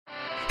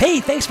Hey,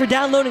 thanks for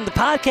downloading the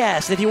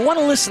podcast. If you want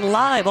to listen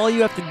live, all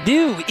you have to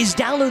do is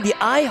download the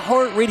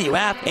iHeartRadio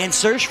app and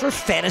search for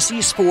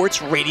Fantasy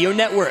Sports Radio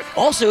Network.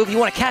 Also, if you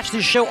want to catch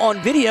this show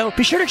on video,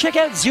 be sure to check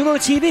out Zumo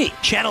TV,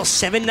 channel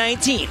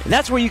 719.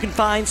 That's where you can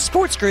find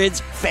Sports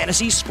Grid's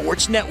Fantasy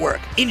Sports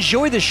Network.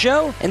 Enjoy the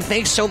show, and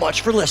thanks so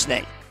much for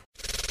listening.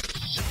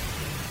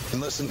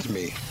 And listen to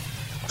me.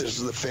 This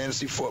is the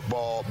Fantasy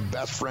Football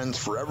Best Friends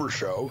Forever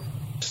show.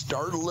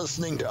 Start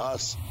listening to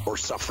us or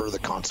suffer the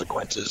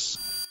consequences.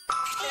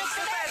 It's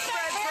the best friends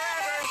forever.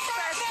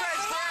 Best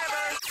friends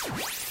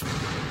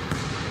forever.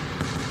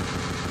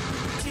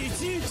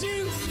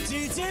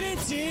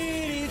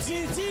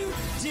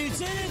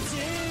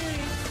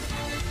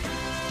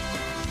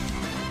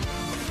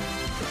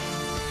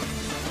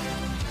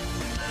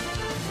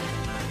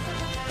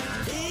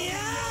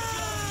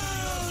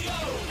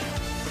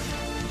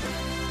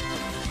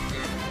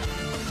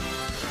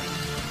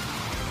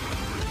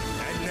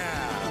 And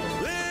now,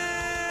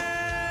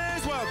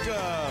 please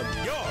welcome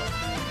your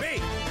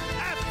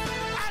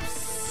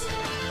BFFs.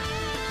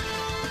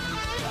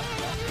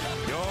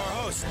 Your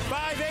host,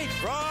 5'8"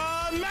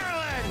 from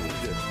Maryland,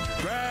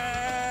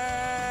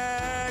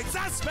 Greg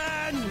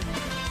Sussman.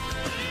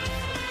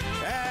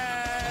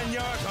 And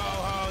your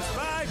co-host,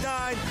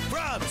 5'9"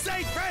 from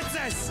St.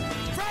 Francis,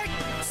 Frank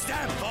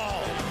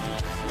Stample.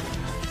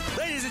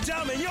 Ladies and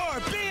gentlemen, your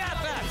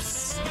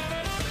BFFs.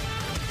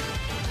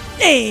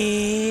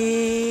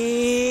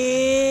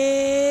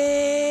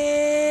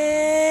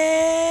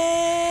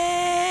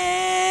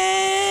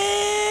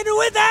 And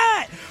with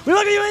that, we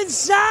welcome you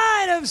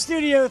inside of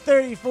Studio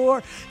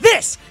 34.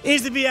 This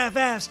is the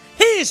BFFs.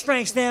 He is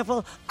Frank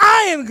Stample.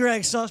 I am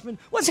Greg Sussman.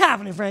 What's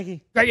happening,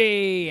 Frankie?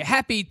 Greggy,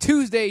 happy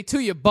Tuesday to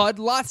you, bud.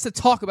 Lots to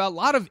talk about. A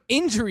lot of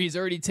injuries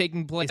already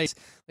taking place.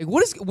 Like,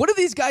 what do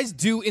these guys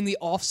do in the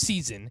off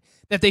season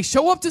that they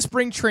show up to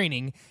spring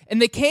training and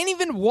they can't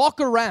even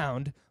walk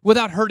around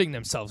without hurting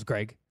themselves,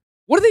 Greg?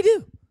 What do they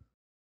do?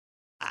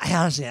 I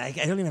honestly don't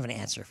even have an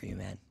answer for you,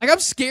 man. Like, I'm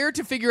scared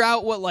to figure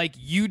out what, like,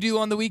 you do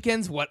on the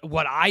weekends, what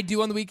I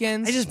do on the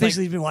weekends. I just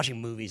basically been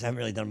watching movies. I haven't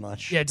really done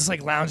much. Yeah, just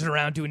like lounging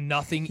around doing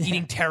nothing,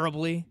 eating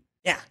terribly.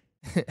 Yeah.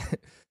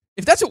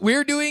 If that's what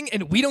we're doing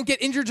and we don't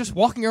get injured just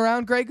walking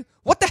around, Greg,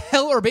 what the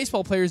hell are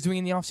baseball players doing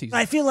in the offseason?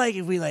 I feel like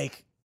if we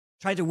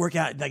tried to work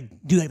out,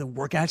 do the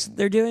workouts that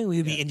they're doing, we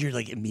would be injured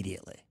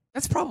immediately.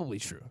 That's probably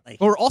true. Like,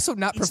 but we're also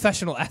not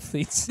professional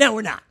athletes. No,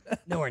 we're not.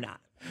 No, we're not.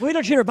 We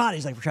don't treat our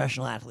bodies like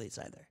professional athletes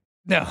either.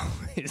 No.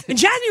 In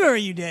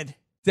January, you did.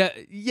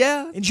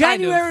 Yeah. In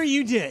January,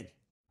 you did.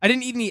 I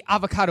didn't eat any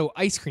avocado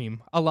ice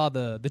cream a la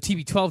the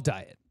TB12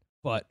 diet,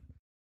 but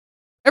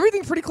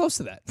everything pretty close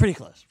to that. Pretty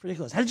close. Pretty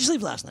close. How did you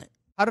sleep last night?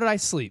 How did I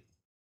sleep?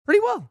 Pretty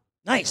well.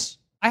 Nice.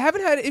 I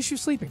haven't had an issue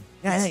sleeping.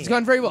 Yeah, It's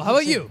gone very well. How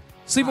about you?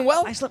 Sleeping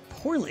well? I slept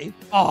poorly,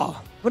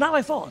 Oh, but not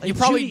my fault. you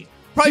probably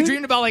Judy-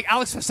 dreamed about like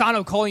Alex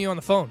Fasano calling you on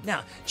the phone. No,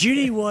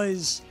 Judy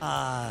was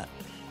up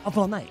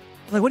all night.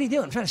 I'm like, what are you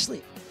doing? I'm trying to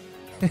sleep.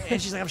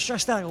 And she's like, I'm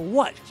stressed out. I go,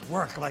 what? It's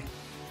work. I'm like,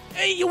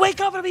 hey, you wake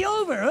up and it'll be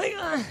over. I'm like,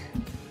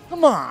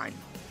 come on. I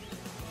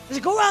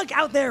said, go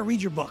out there and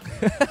read your book.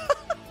 She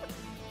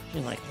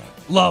didn't like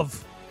that.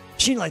 Love.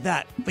 She didn't like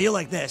that, but you'll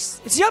like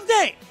this. It's the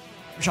update.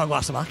 I'm Sean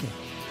Guasamaki.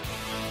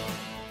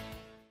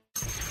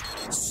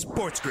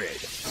 Sports Grid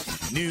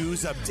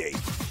News Update.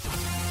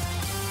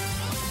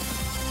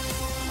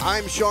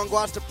 I'm Sean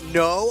Guasta.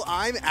 No,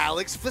 I'm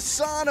Alex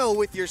Fasano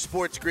with your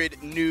Sports Grid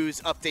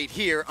news update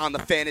here on the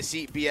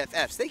Fantasy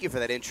BFFs. Thank you for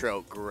that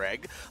intro,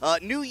 Greg.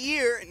 New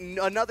year,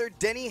 another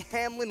Denny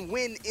Hamlin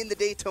win in the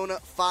Daytona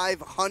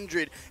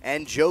 500,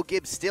 and Joe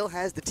Gibbs still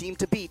has the team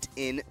to beat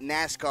in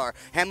NASCAR.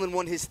 Hamlin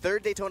won his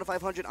third Daytona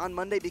 500 on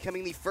Monday,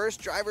 becoming the first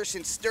driver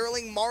since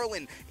Sterling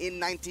Marlin in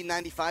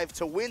 1995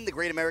 to win the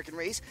Great American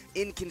Race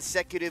in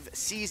consecutive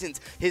seasons.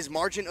 His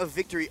margin of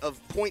victory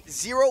of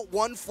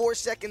 .014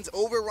 seconds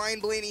over Ryan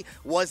Blaney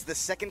was the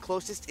second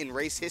closest in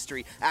race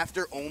history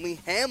after only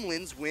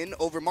Hamlin's win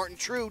over Martin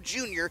Truex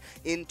Jr.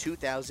 in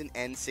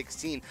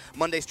 2016.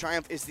 Monday's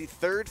triumph is the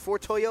third for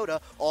Toyota,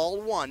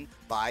 all won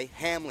by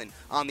Hamlin.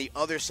 On the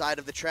other side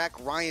of the track,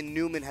 Ryan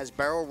Newman has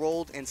barrel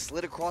rolled and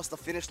slid across the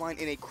finish line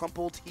in a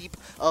crumpled heap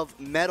of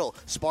metal.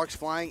 Sparks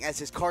flying as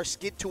his car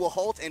skid to a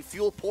halt and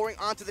fuel pouring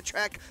onto the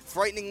track,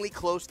 frighteningly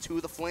close to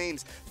the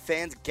flames.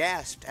 Fans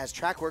gasped as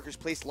track workers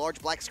placed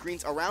large black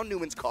screens around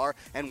Newman's car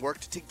and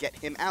worked to get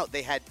him out.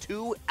 They had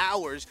 2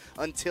 hours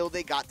until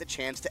they got the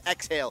chance to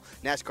exhale.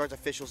 NASCAR's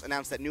officials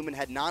announced that Newman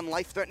had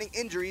non-life-threatening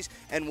injuries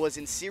and was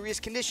in serious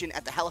condition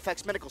at the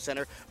Halifax Medical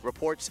Center.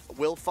 Reports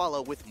will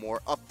follow with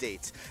more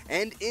updates.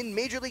 And in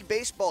Major League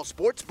Baseball,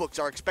 sportsbooks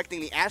are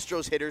expecting the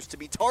Astros hitters to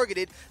be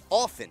targeted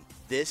often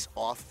this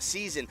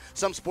off-season.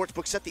 Some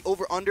sportsbooks set the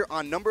over-under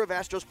on number of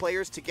Astros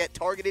players to get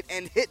targeted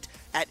and hit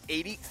at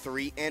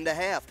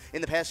 83.5.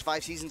 In the past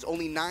 5 seasons,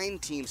 only 9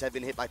 teams have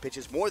been hit by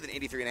pitches more than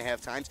 83.5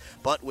 times,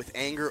 but with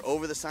anger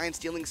over the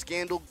sign-stealing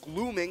scandal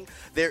glooming,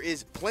 there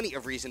is plenty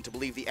of reason to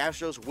believe the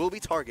Astros will be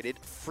targeted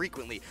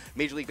frequently.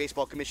 Major League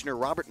Baseball Commissioner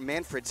Robert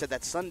Manfred said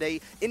that Sunday,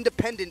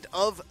 independent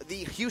of the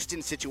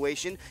Houston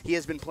situation, he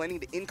has been planning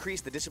planning to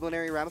increase the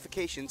disciplinary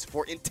ramifications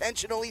for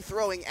intentionally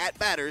throwing at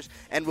batters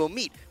and will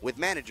meet with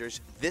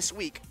managers this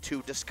week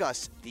to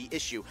discuss the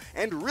issue.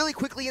 And really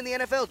quickly in the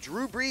NFL,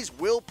 Drew Brees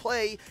will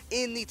play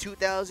in the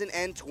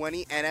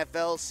 2020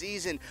 NFL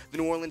season. The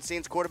New Orleans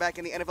Saints quarterback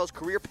and the NFL's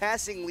career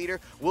passing leader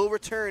will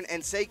return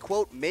and say,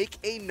 quote, make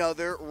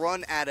another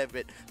run out of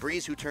it.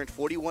 Brees, who turned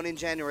 41 in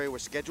January,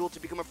 was scheduled to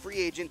become a free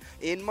agent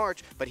in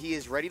March, but he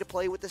is ready to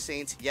play with the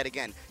Saints yet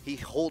again. He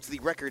holds the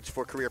records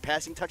for career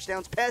passing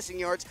touchdowns, passing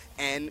yards,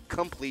 and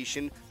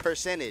completion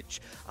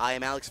percentage. I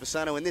am Alex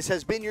Fasano, and this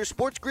has been your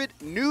Sports Grid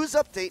News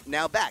Update.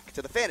 Now back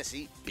to the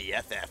Fantasy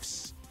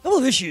BFFs. A couple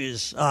of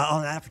issues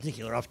on that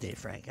particular update,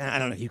 Frank. I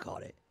don't know if you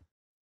caught it.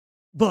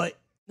 But,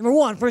 number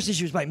one, first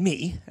issue was by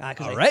me.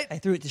 All right. I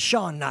threw it to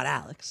Sean, not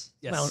Alex.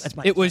 Yes. Well, that's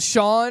my it was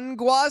Sean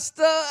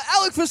Guasta,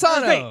 Alex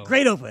Fasano.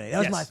 Great opening. That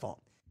was Yes. my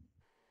fault.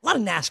 A lot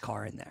of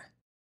NASCAR in there.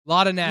 A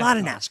lot of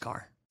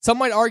NASCAR. Some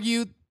might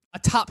argue a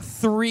top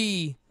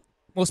 3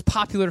 most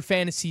popular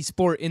fantasy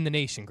sport in the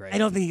nation, Greg. I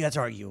don't think that's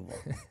arguable.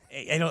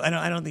 I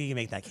don't think you can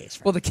make that case.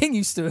 Frank. Well, the King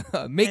used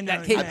to make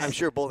that case. I'm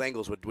sure both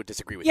angles would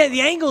disagree with Yeah, you.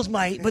 the angles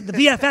might, but the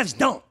BFFs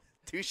don't.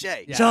 Touche.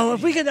 Yeah. So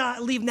if we could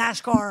leave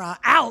NASCAR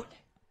out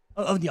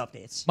of the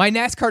updates. My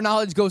NASCAR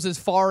knowledge goes as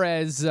far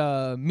as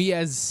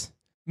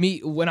me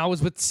when I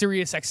was with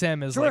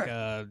SiriusXM as Sure. like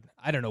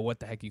I don't know what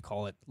the heck you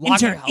call it.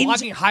 Intern.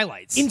 Logging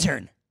highlights.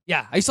 Intern.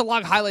 Yeah, I used to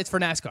log highlights for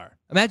NASCAR.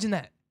 Imagine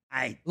that.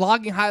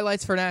 Logging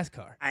highlights for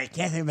NASCAR. I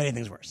can't think of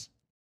anything worse.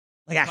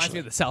 Like Reminds me actually,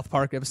 of the South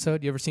Park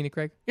episode. You ever seen it,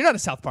 Craig? You're not a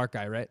South Park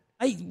guy, right?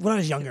 when I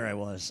was younger, I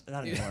was.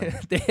 Not anymore.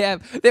 they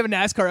have a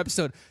NASCAR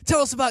episode.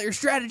 Tell us about your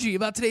strategy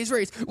about today's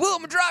race. Well,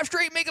 I'm gonna drive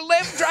straight, make a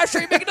left, drive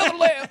straight, make another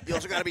left. You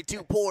also got to be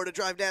too poor to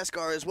drive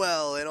NASCAR as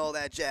well and all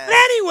that jazz. But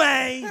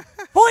anyway,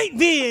 point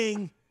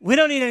being, we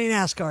don't need any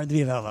NASCAR in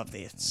the BFF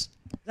updates.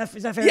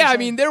 Is that fair? Yeah, to I say?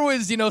 mean, there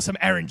was some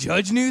Aaron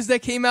Judge news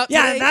that came out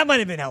Yeah, today. that might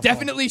have been helpful.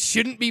 Definitely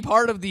shouldn't be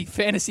part of the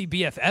Fantasy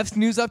BFFs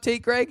news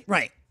update, Greg.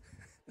 Right.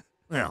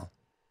 Well,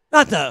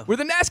 not the We're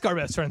the NASCAR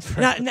best friends.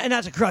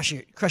 not to crush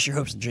your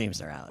hopes and dreams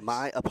there, Alex.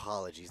 My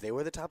apologies. They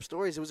were the top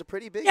stories. It was a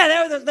pretty big.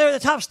 Yeah, they were the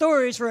top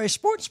stories for a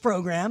sports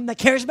program that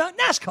cares about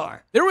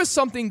NASCAR. There was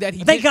something that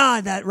he Thank did,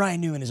 God that Ryan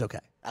Newman is okay.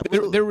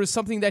 there was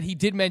something that he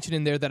did mention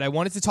in there that I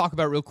wanted to talk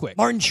about real quick.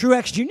 Martin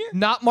Truex Jr.?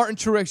 Not Martin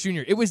Truex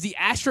Jr. It was the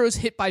Astros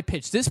hit by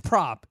pitch. This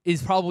prop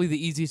is probably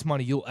the easiest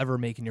money you'll ever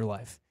make in your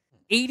life.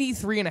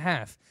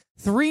 83.5.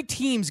 3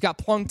 teams got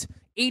plunked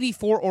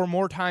 84 or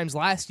more times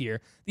last year.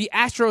 The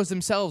Astros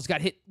themselves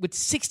got hit with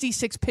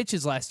 66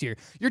 pitches last year.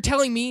 You're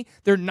telling me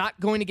they're not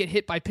going to get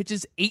hit by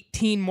pitches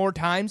 18 more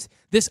times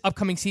this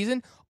upcoming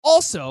season?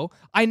 Also,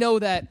 I know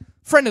that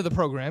friend of the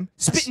program,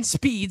 Spittin'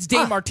 Speeds,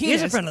 Dave Martinez, he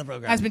is a friend of the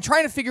program. has been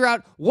trying to figure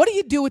out, what do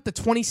you do with the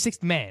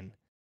 26th man?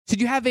 Should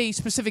you have a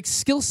specific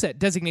skill set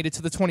designated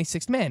to the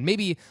 26th man?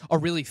 Maybe a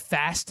really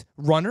fast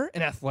runner,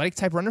 an athletic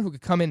type runner who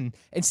could come in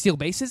and steal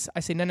bases? I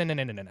say no.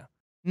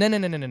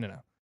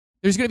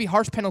 There's going to be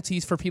harsh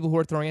penalties for people who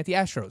are throwing at the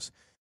Astros.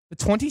 The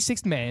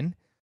 26th man,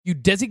 you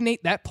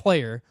designate that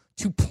player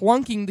to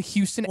plunking the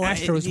Houston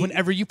Astros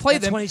whenever you play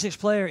them. 26th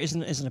player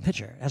isn't a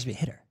pitcher. It has to be a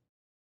hitter.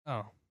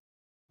 Oh.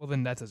 Well,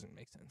 then that doesn't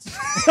make sense.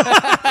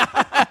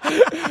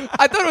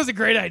 I thought it was a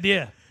great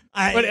idea.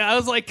 But I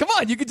was like, come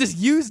on, you could just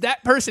use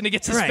that person to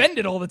get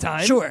suspended all the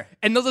time. Sure.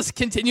 And they'll just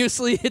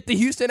continuously hit the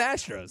Houston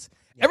Astros.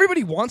 Yeah.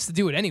 Everybody wants to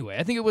do it anyway.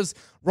 I think it was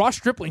Ross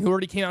Stripling who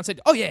already came out and said,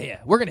 oh, yeah,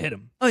 we're going to hit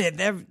him. Oh, yeah,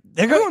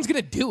 Everyone's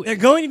going to do it. They're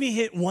going to be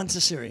hit once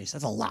a series.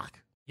 That's a lock.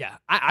 Yeah,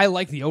 I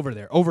like the over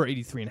there, over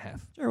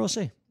 83.5. Sure, we'll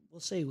see. We'll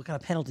see what kind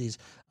of penalties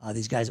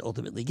these guys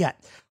ultimately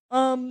get.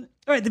 All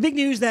right, the big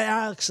news that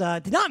Alex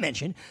did not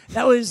mention,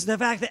 that was the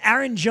fact that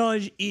Aaron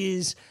Judge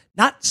is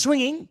not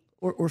swinging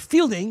or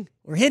fielding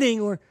or hitting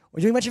or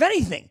doing much of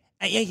anything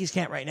at Yankees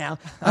camp right now.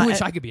 I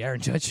wish I could be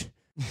Aaron Judge.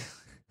 You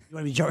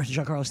want to be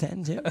Giancarlo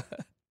Stanton, too?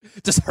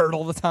 Just hurt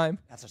all the time.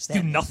 That's what Do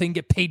Stanton is. nothing,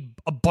 get paid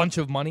a bunch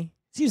of money.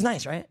 Seems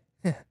nice, right?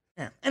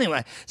 Yeah.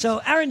 Anyway, so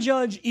Aaron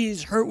Judge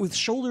is hurt with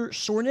shoulder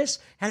soreness.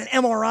 Had an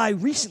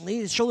MRI recently.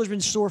 His shoulder's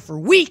been sore for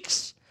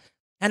weeks.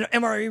 Had an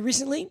MRI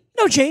recently.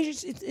 No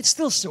change. It's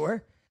still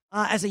sore.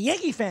 As a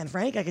Yankee fan,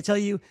 Frank, I can tell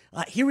you,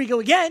 here we go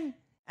again,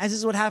 as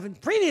is what happened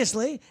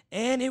previously,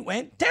 and it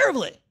went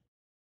terribly.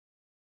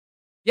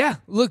 Yeah,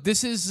 look,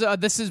 this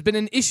has been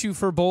an issue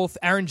for both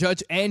Aaron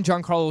Judge and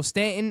Giancarlo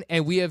Stanton,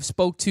 and we have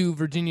spoke to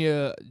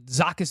Virginia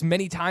Zakis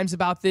many times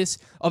about this,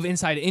 of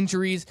inside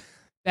injuries,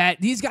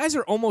 that these guys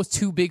are almost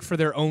too big for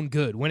their own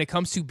good when it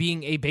comes to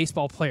being a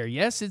baseball player.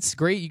 Yes, it's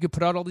great. You could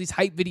put out all these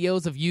hype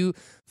videos of you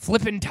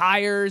flipping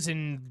tires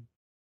and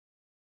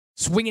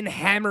swinging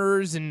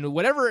hammers and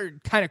whatever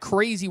kind of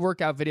crazy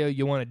workout video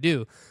you want to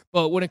do.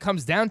 But when it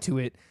comes down to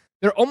it,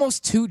 they're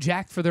almost too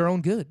jacked for their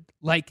own good.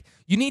 Like,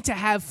 you need to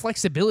have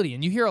flexibility.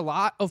 And you hear a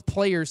lot of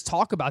players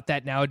talk about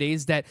that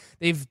nowadays, that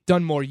they've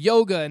done more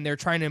yoga and they're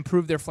trying to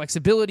improve their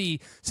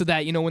flexibility so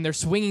that, when they're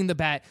swinging the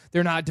bat,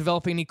 they're not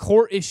developing any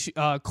core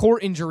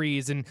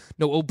injuries and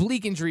no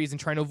oblique injuries and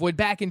trying to avoid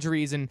back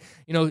injuries. And,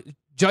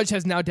 Judge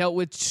has now dealt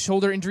with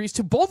shoulder injuries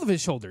to both of his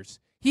shoulders.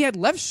 He had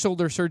left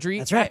shoulder surgery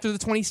That's right. after the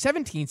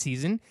 2017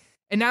 season.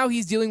 And now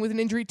he's dealing with an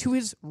injury to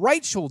his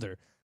right shoulder.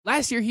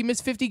 Last year, he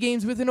missed 50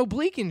 games with an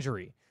oblique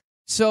injury.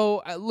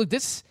 So, look,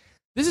 this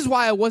is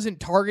why I wasn't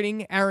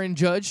targeting Aaron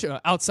Judge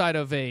outside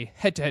of a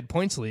head-to-head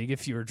points league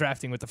if you were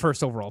drafting with the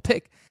first overall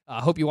pick.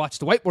 I hope you watched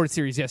the Whiteboard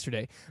series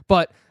yesterday.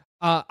 But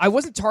I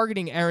wasn't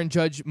targeting Aaron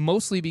Judge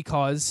mostly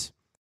because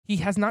he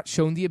has not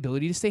shown the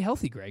ability to stay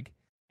healthy, Greg.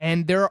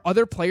 And there are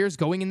other players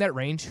going in that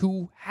range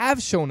who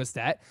have shown us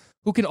that,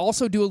 who can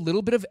also do a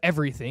little bit of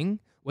everything,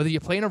 whether you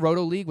play in a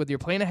roto league, whether you're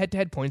playing a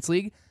head-to-head points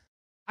league.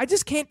 I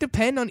just can't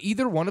depend on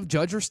either one of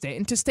Judge or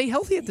Stanton to stay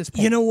healthy at this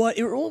point. You know what?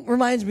 It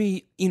reminds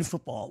me in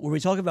football where we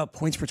talk about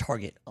points per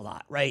target a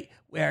lot, right?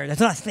 Where that's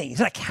not a thing. It's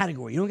not a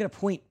category. You don't get a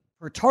point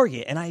per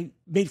target. And I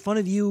made fun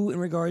of you in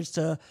regards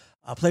to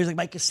players like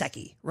Mike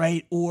Gesicki,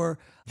 right? Or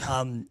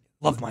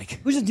love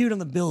Mike. Who's the dude on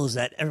the Bills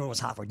that everyone was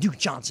hot for? Duke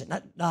Johnson,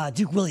 not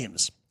Duke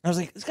Williams. I was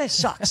like, this guy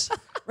sucks.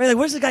 Right? Like,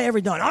 what's this guy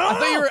ever done? I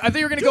thought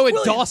you were going to go with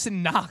Williams.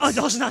 Dawson Knox. Oh,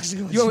 Dawson Knox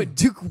is good. You went with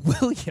Duke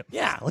Williams.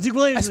 Yeah, well, Duke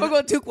Williams. I spoke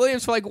about Duke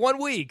Williams for like 1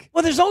 week.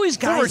 Well, there's always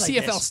guys Former like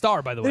CFL this.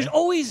 star, by the way. There's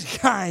always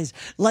guys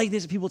like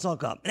this that people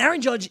talk up. And Aaron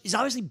Judge is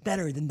obviously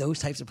better than those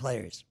types of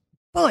players.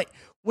 But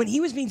when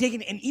he was being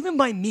taken, and even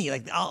by me,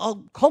 like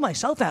I'll call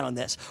myself out on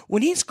this,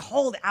 when he's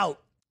called out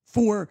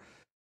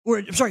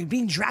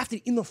being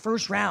drafted in the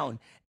first round,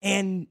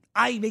 and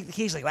I make the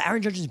case like well,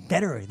 Aaron Judge is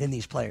better than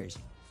these players.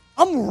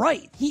 I'm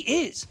right.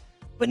 He is.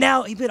 But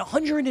now he played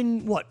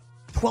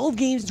 12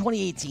 games in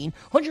 2018,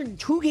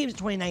 102 games in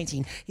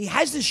 2019. He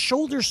has this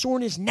shoulder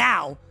soreness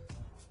now.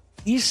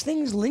 These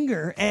things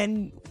linger,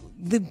 and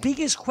the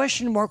biggest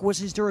question mark was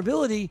his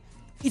durability.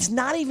 It's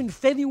not even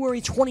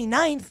February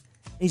 29th, and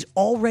he's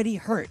already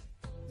hurt.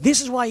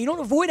 This is why you don't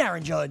avoid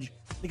Aaron Judge.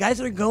 The guys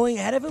that are going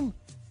ahead of him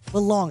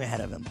belong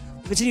ahead of him.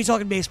 We'll continue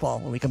talking baseball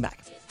when we come back.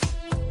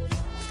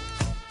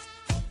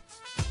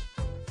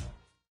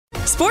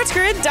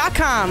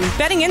 SportsGrid.com.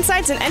 Betting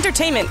insights and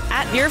entertainment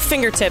at your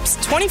fingertips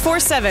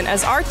 24/7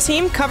 as our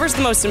team covers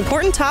the most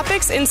important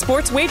topics in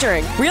sports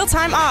wagering.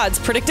 Real-time odds,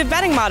 predictive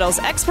betting models,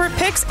 expert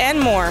picks, and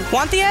more.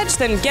 Want the edge?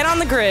 Then get on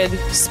the grid.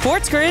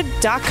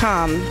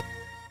 SportsGrid.com.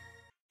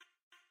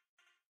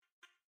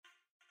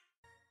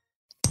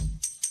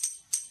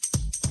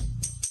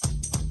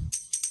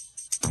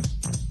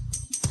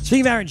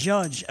 Speaking of Aaron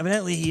Judge,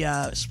 evidently he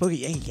spoke at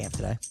Yankee camp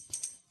today.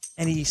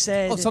 And he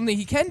said... Oh, something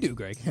he can do,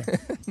 Greg.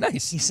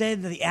 Nice. He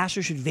said that the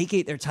Astros should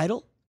vacate their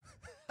title,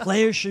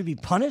 players should be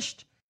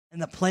punished, and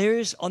the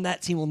players on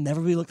that team will never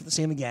be looked at the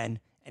same again,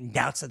 and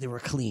doubts that they were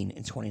clean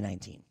in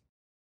 2019.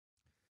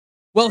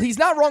 Well, he's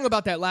not wrong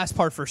about that last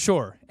part for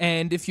sure.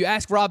 And if you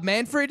ask Rob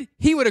Manfred,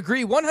 he would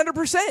agree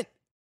 100%.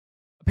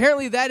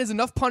 Apparently, that is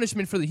enough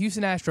punishment for the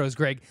Houston Astros,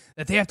 Greg,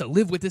 that they have to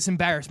live with this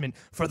embarrassment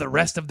for the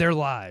rest of their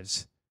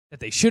lives.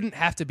 That they shouldn't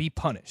have to be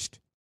punished.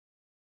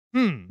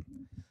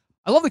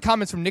 I love the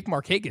comments from Nick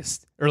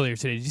Markakis earlier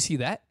today. Did you see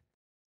that?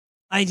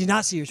 I did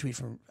not see your tweet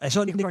from... I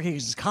saw Nick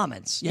Markakis'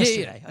 comments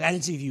yesterday. Yeah. I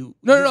didn't see if you...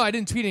 No, I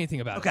didn't tweet anything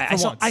about it. Okay, I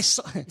saw... He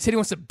said he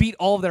wants to beat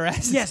all of their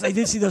asses. Yes, I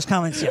did see those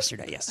comments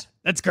yesterday, yes.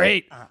 That's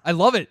great. I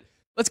love it.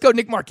 Let's go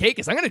Nick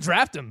Markakis. I'm going to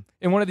draft him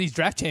in one of these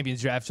Draft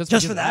Champions drafts.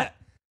 Just for that?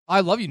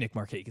 I love you, Nick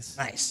Markakis.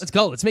 Nice. Let's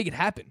go. Let's make it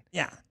happen.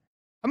 Yeah.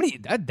 How many...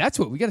 That's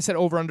what we got to set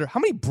over under. How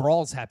many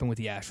brawls happen with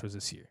the Astros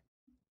this year?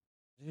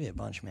 There's going to be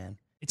a bunch, man.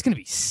 It's going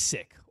to be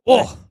sick.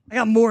 Oh, I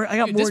got more.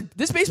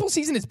 This baseball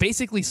season is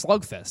basically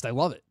slugfest. I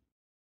love it.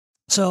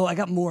 So I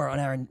got more on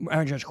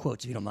Aaron Judge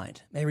quotes, if you don't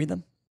mind. May I read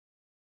them?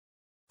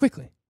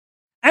 Quickly.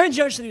 Aaron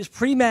Judge said he was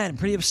pretty mad and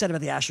pretty upset about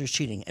the Astros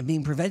cheating and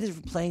being prevented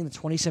from playing the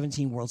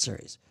 2017 World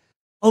Series.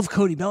 Of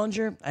Cody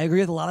Bellinger, I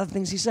agree with a lot of the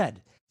things he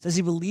said. Says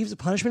he believes the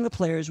punishment of the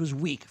players was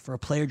weak for a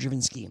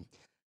player-driven scheme.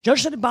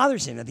 Judge said it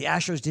bothers him that the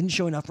Astros didn't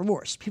show enough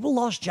remorse. People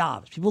lost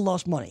jobs. People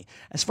lost money.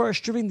 As far as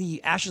stripping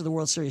the Astros of the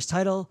World Series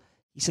title,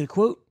 he said,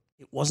 quote,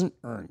 "It wasn't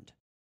earned.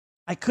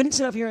 I couldn't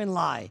sit up here and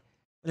lie,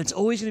 but it's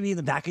always going to be in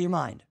the back of your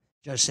mind."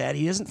 Judge said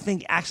he doesn't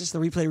think access to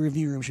the replay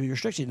review room should be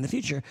restricted in the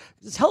future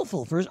because it's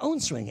helpful for his own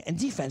swing and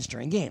defense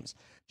during games.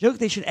 Joked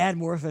they should add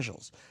more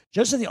officials.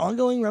 Judge said the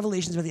ongoing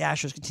revelations about the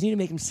Astros continue to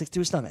make him sick to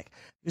his stomach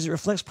because it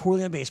reflects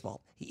poorly on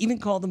baseball. He even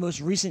called the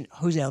most recent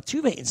Jose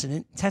Altuve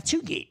incident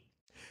Tattoo Gate.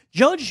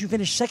 Judge, who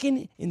finished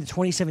second in the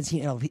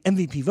 2017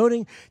 MVP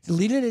voting,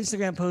 deleted an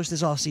Instagram post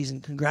this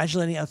offseason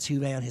congratulating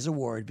Altuve on his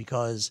award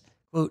because,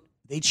 quote,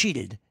 "They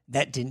cheated.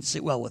 That didn't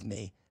sit well with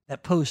me.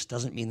 That post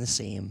doesn't mean the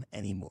same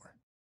anymore."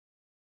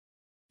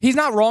 He's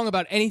not wrong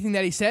about anything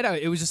that he said.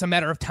 It was just a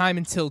matter of time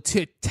until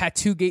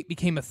Tattoo Gate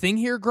became a thing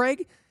here,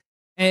 Greg.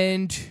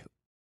 And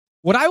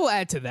what I will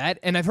add to that,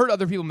 and I've heard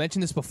other people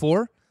mention this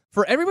before,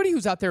 for everybody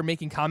who's out there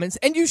making comments,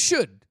 and you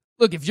should,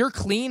 look, if you're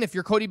clean, if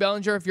you're Cody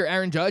Bellinger, if you're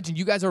Aaron Judge, and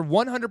you guys are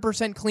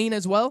 100% clean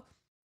as well,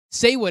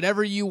 say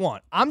whatever you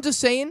want. I'm just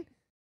saying,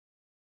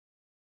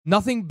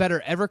 nothing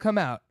better ever come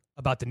out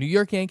about the New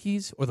York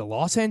Yankees or the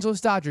Los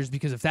Angeles Dodgers,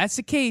 because if that's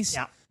the case,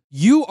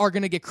 you are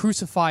going to get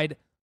crucified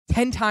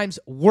 10 times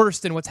worse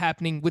than what's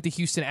happening with the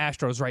Houston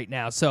Astros right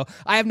now. So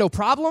I have no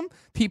problem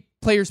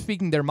players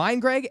speaking their mind,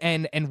 Greg,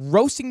 and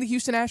roasting the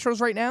Houston Astros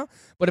right now.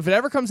 But if it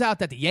ever comes out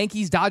that the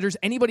Yankees, Dodgers,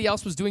 anybody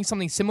else was doing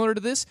something similar to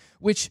this,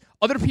 which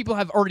other people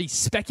have already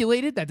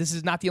speculated that this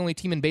is not the only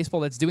team in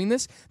baseball that's doing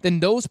this, then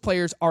those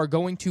players are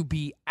going to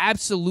be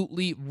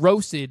absolutely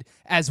roasted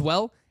as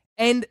well,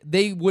 and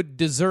they would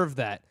deserve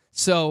that.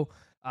 So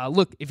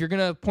look, if you're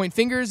going to point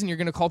fingers and you're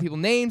going to call people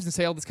names and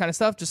say all this kind of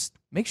stuff, just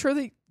make sure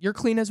that you're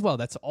clean as well.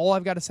 That's all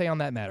I've got to say on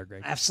that matter,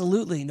 Greg.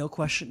 Absolutely. No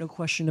question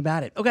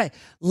about it. Okay,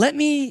 let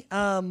me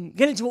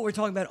get into what we're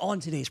talking about on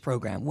today's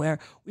program, where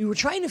we were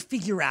trying to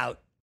figure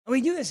out, and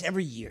we do this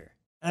every year,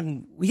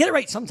 and we get it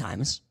right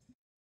sometimes,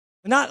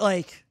 but not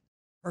like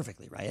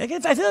perfectly right. I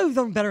feel like we've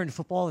done better in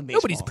football than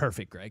baseball. Nobody's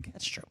perfect, Greg.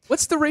 That's true.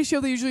 What's the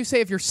ratio they usually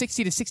say if you're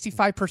 60 to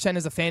 65%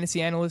 as a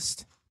fantasy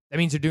analyst? That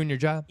means you're doing your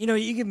job? You know,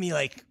 you give me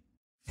like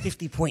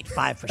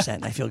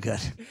 50.5%. I feel good.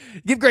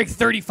 Give Greg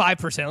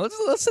 35%.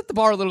 Let's set the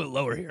bar a little bit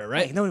lower here,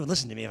 right? Hey, nobody would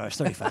listen to me if I was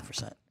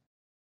 35%.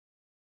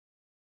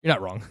 You're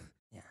not wrong.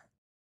 Yeah.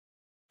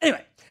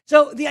 Anyway,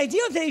 so the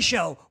idea of today's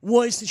show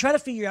was to try to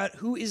figure out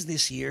who is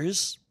this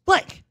year's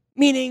blank,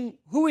 meaning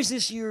who is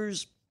this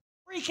year's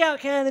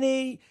breakout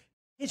candidate,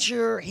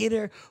 pitcher,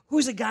 hitter,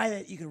 who's a guy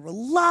that you can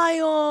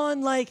rely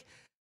on, like.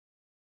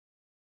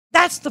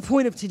 That's the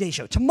point of today's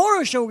show.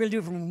 Tomorrow's show, we're going to do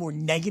it from a more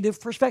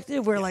negative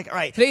perspective. We're like, all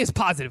right. Today is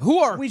positive. Who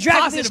are we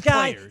drafted this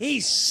guy. Players? He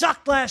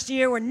sucked last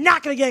year. We're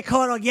not going to get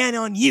caught again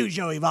on you,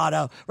 Joey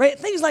Votto. Right?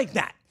 Things like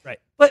that. Right.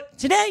 But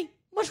today,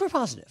 much more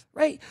positive.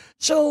 Right?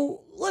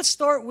 So let's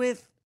start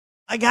with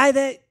a guy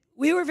that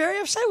we were very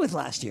upset with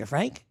last year,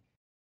 Frank.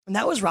 And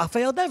that was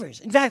Rafael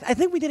Devers. In fact, I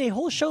think we did a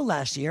whole show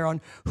last year on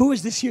who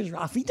is this year's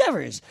Rafi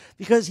Devers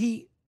because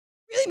he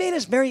really made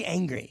us very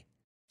angry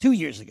 2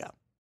 years ago.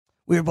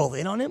 We were both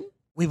in on him.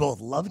 We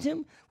both loved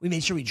him. We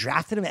made sure we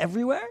drafted him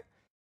everywhere.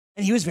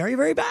 And he was very,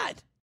 very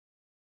bad.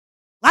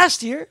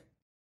 Last year,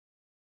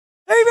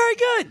 very, very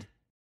good.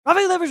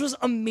 Rafael Devers was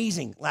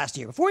amazing last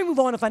year. Before we move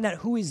on to find out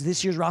who is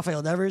this year's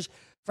Rafael Devers,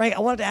 Frank,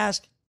 I wanted to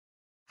ask,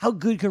 how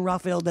good can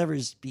Rafael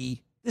Devers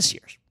be this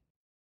year?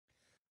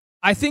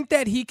 I think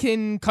that he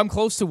can come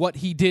close to what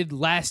he did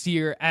last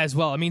year as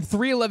well. I mean,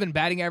 311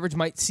 batting average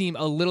might seem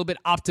a little bit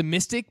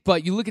optimistic,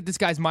 but you look at this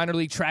guy's minor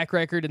league track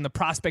record and the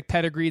prospect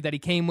pedigree that he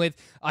came with,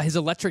 his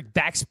electric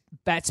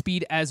bat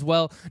speed as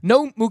well.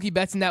 No Mookie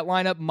Betts in that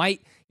lineup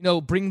might,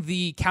 bring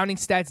the counting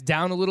stats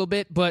down a little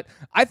bit, but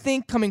I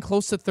think coming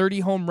close to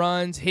 30 home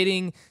runs,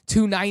 hitting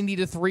 290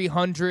 to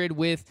 300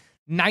 with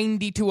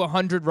 90 to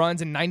 100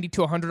 runs and 90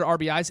 to 100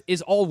 RBIs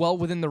is all well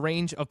within the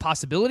range of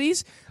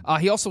possibilities.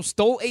 He also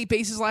stole 8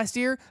 bases last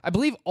year. I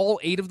believe all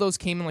 8 of those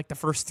came in like the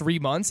first 3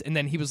 months, and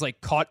then he was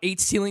like caught 8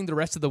 stealing the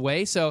rest of the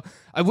way. So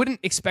I wouldn't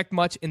expect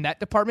much in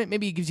that department.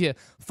 Maybe he gives you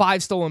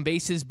 5 stolen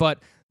bases, but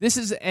this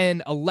is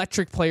an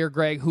electric player,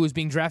 Greg, who is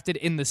being drafted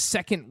in the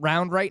 2nd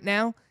round right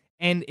now.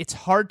 And it's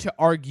hard to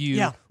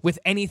argue with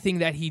anything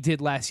that he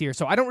did last year.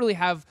 So I don't really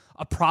have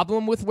a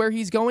problem with where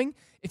he's going.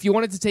 If you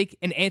wanted to take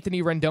an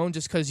Anthony Rendon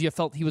just because you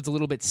felt he was a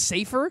little bit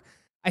safer,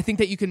 I think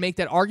that you can make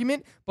that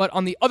argument. But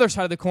on the other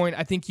side of the coin,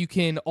 I think you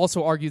can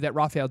also argue that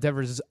Rafael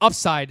Devers'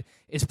 upside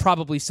is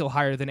probably still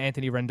higher than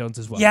Anthony Rendon's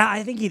as well. Yeah,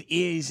 I think it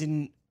is.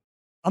 And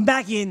I'm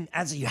back in,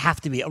 as you have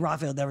to be, a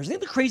Rafael Devers. I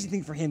think the crazy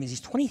thing for him is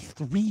he's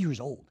 23 years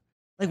old.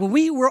 Like when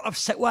we were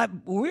upset by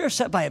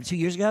him 2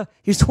 years ago,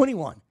 he was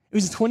 21. It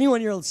was a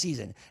 21-year-old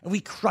season, and we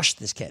crushed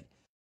this kid.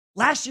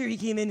 Last year, he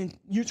came in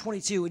year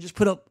 22 and just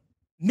put up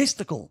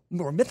mythical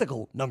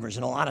numbers,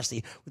 in all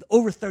honesty, with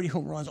over 30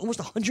 home runs, almost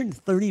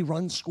 130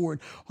 runs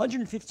scored,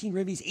 115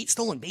 ribbies, 8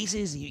 stolen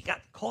bases. He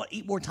got caught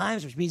 8 more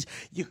times, which means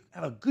you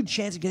have a good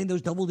chance of getting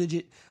those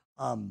double-digit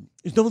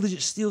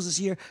steals this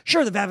year.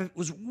 Sure, the BABIP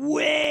was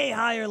way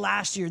higher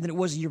last year than it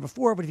was the year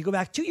before, but if you go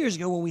back 2 years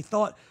ago when we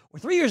thought, or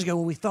 3 years ago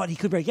when we thought he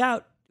could break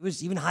out, it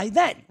was even high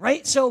then,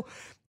 right? So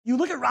you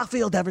look at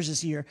Rafael Devers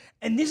this year,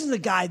 and this is a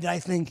guy that I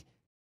think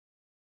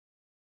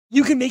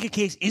you can make a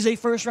case is a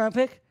first-round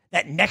pick,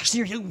 that next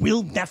year he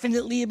will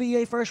definitely be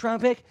a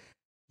first-round pick.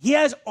 He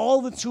has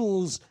all the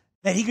tools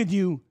that he could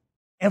do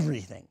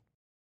everything.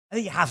 I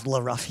think you have to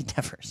love Rafi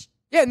Devers.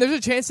 Yeah, and there's a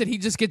chance that he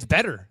just gets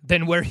better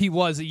than where he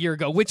was a year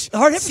ago, which the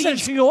hard hit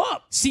percentage can go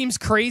up. Seems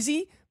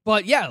crazy,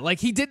 but yeah, like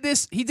he did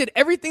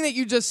everything that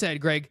you just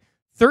said, Greg.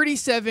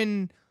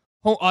 32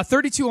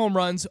 home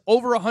runs,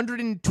 over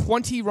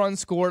 120 runs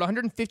scored,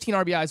 115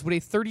 RBIs with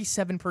a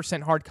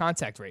 37% hard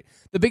contact rate.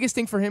 The biggest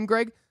thing for him,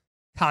 Greg,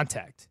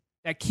 contact.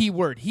 That key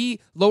word. He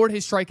lowered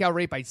his strikeout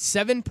rate by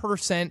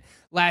 7%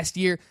 last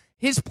year.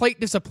 His plate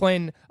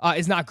discipline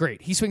is not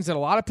great. He swings at a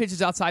lot of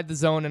pitches outside the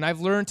zone, and I've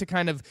learned to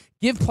kind of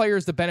give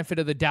players the benefit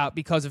of the doubt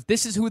because if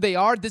this is who they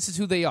are, this is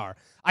who they are.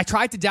 I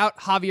tried to doubt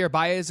Javier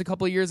Baez a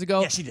couple of years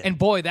ago. Yes, you did. And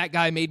boy, that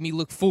guy made me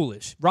look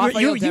foolish. You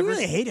Rafael Devers,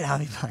 really hated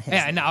Javier Baez.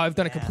 Yeah, now I've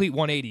done a complete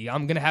 180.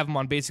 I'm going to have him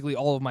on basically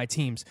all of my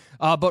teams.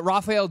 But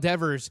Rafael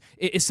Devers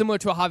is similar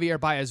to a Javier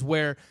Baez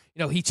where,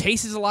 he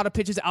chases a lot of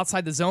pitches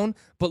outside the zone,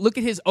 but look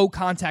at his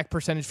O-contact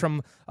percentage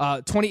from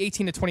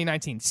 2018 to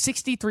 2019,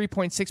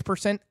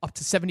 63.6% up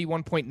to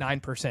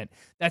 71.9%.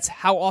 That's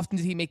how often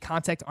did he make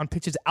contact on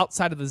pitches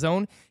outside of the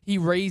zone. He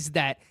raised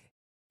that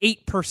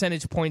 8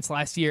 percentage points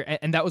last year,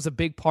 and that was a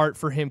big part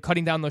for him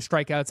cutting down those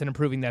strikeouts and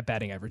improving that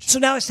batting average. So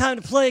now it's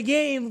time to play a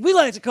game we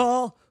like to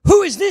call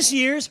Who is This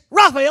Year's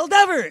Rafael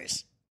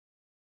Devers?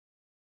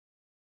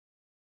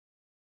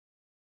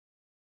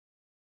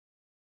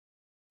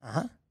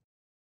 Uh-huh.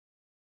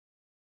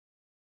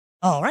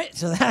 All right,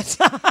 so that's...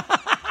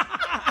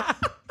 I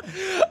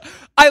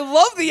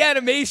love the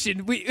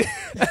animation.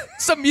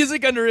 Some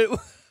music under it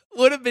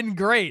would have been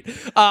great.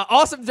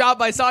 Awesome job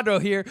by Sandro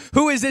here.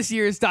 Who is this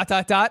year's ...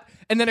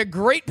 And then a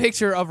great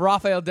picture of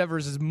Rafael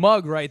Devers'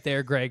 mug right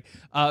there, Greg.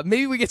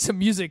 Maybe we get some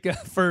music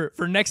for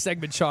next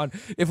segment, Sean,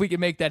 if we can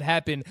make that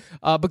happen.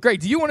 But Greg,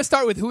 do you want to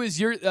start with who is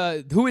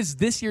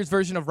this year's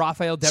version of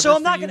Rafael Devers? So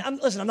I'm not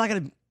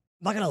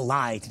gonna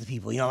lie to the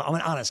people. I'm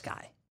an honest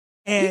guy.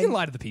 And you can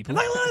lie to the people. I'm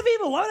not gonna lie to the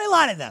people. Why would I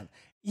lie to them?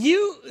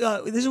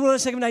 This is one of the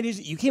segment ideas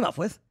that you came up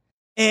with.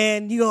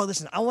 And you go,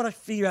 listen, I want to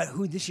figure out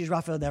who this year's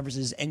Rafael Devers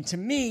is. And to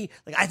me,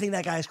 I think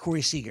that guy is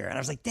Corey Seager. And I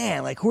was like,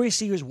 damn, Corey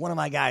Seager is one of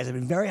my guys. I've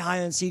been very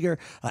high on Seager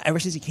ever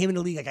since he came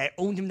into the league. I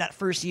owned him that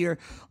first year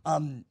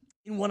in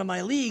one of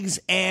my leagues.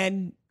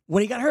 And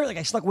when he got hurt,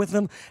 I stuck with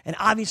him. And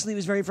obviously, it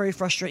was very, very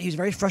frustrating. He was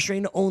very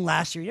frustrating to own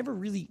last year. He never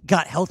really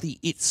got healthy,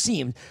 it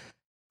seemed.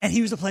 And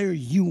he was the player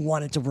you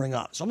wanted to bring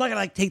up. So I'm not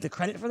going to take the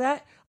credit for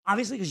that,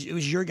 obviously, because it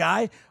was your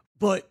guy.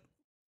 But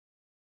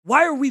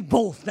why are we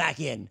both back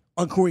in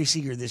on Corey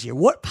Seager this year?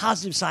 What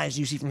positive signs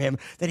do you see from him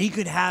that he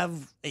could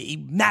have a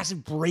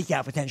massive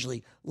breakout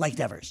potentially like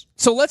Devers?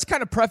 So let's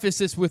kind of preface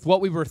this with what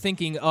we were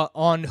thinking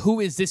on who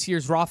is this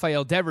year's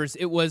Rafael Devers.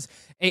 It was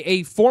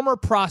a former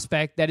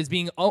prospect that is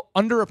being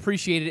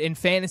underappreciated in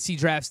fantasy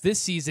drafts this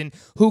season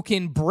who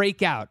can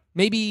break out.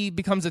 Maybe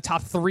becomes a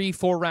top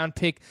 3-4 round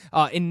pick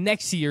in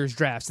next year's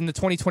drafts, in the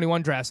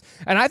 2021 drafts.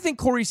 And I think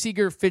Corey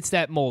Seager fits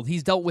that mold.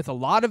 He's dealt with a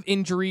lot of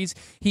injuries.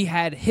 He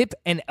had hip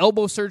and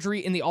elbow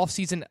surgery in the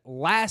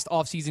last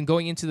offseason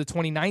going into the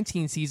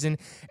 2019 season.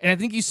 And I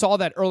think you saw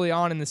that early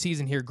on in the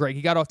season here, Greg.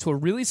 He got off to a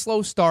really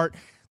slow start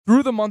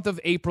through the month of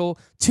April,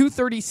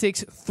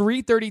 236,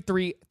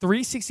 333,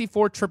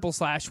 364 triple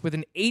slash with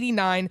an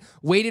 89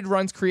 weighted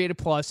runs created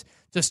plus,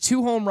 just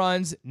 2 home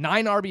runs,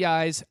 9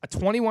 RBIs, a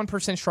 21%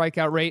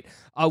 strikeout rate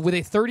with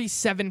a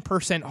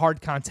 37%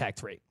 hard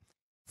contact rate.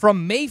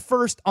 From May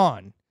 1st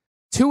on,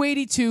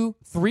 282,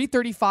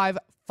 335,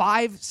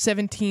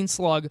 517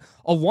 slug,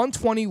 a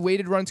 120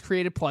 weighted runs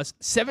created plus,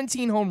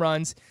 17 home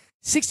runs,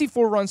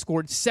 64 runs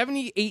scored,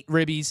 78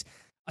 ribbies,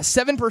 a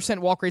 7%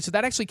 walk rate, so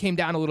that actually came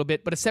down a little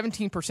bit, but a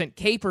 17%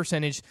 K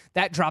percentage,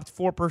 that dropped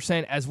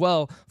 4% as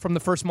well from the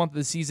first month of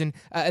the season,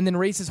 and then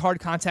raised his hard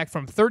contact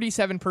from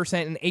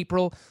 37% in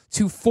April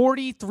to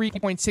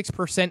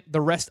 43.6%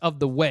 the rest of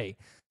the way.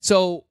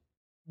 So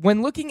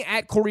when looking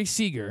at Corey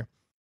Seager,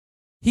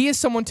 he is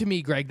someone to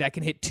me, Greg, that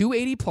can hit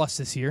 280 plus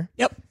this year.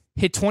 Yep.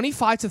 Hit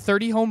 25 to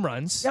 30 home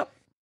runs. Yep.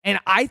 And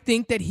I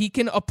think that he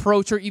can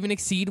approach or even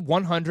exceed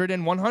 100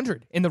 and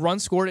 100 in the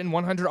runs scored and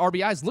 100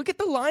 RBIs. Look at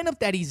the lineup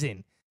that he's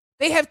in.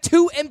 They have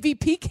 2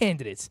 MVP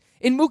candidates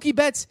in Mookie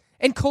Betts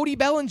and Cody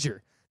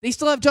Bellinger. They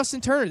still have Justin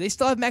Turner. They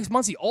still have Max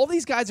Muncy. All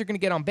these guys are going to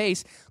get on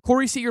base.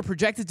 Corey Seager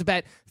projected to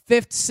bat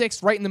 5th,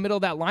 6th, right in the middle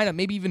of that lineup,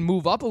 maybe even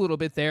move up a little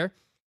bit there.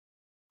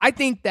 I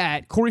think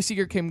that Corey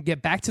Seager can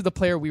get back to the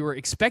player we were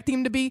expecting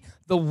him to be.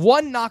 The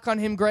one knock on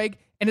him, Greg,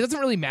 and it doesn't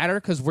really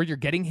matter because where you're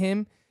getting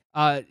him,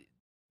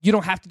 you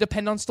don't have to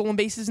depend on stolen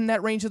bases in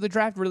that range of the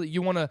draft. Really,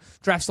 you want to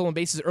draft stolen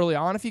bases early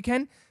on if you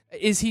can,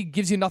 is he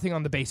gives you nothing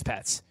on the base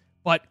paths.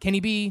 But can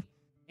he be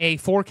a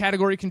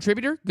 4-category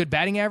contributor? Good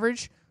batting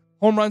average,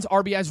 home runs,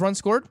 RBIs, runs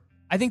scored?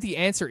 I think the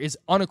answer is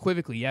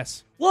unequivocally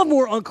yes. We'll have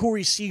more on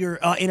Corey Seager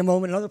in a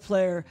moment. Another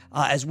player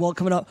as well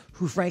coming up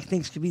who Frank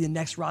thinks could be the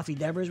next Rafi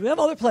Devers. We have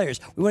other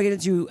players we want to get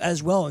into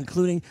as well,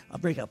 including a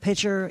breakout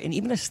pitcher and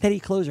even a steady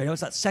closer. I know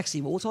it's not sexy,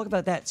 but we'll talk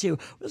about that too.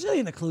 We'll really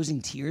in the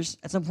closing tiers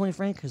at some point,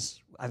 Frank,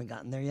 because I haven't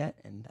gotten there yet,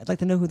 and I'd like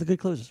to know who the good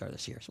closers are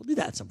this year. So we'll do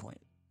that at some point.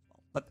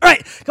 But all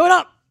right, coming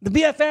up, the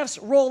BFFs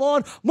roll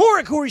on. More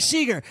at Corey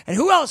Seager. And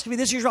who else could be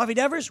this year's Rafi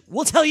Devers?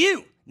 We'll tell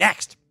you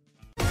next.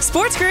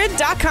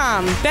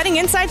 SportsGrid.com. Betting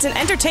insights and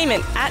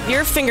entertainment at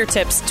your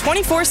fingertips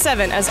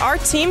 24/7 as our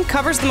team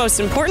covers the most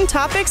important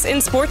topics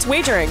in sports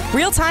wagering.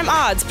 Real-time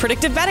odds,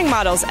 predictive betting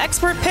models,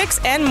 expert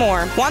picks, and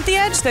more. Want the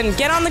edge? Then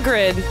get on the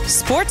grid.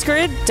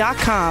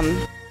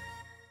 SportsGrid.com.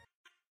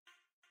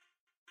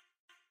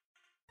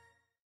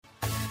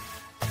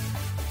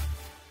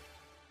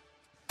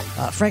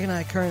 Frank and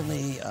I are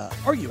currently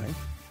arguing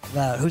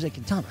about Jose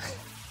Quintana.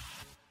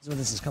 That's what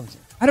this has come to.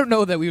 I don't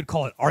know that we would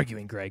call it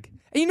arguing, Greg.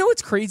 And you know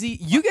what's crazy?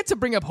 You get to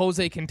bring up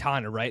Jose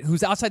Quintana, right?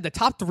 Who's outside the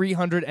top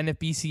 300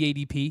 NFBC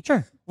ADP.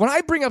 Sure. When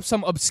I bring up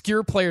some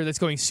obscure player that's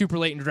going super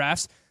late in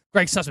drafts,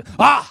 Greg Sussman,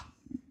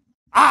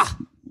 I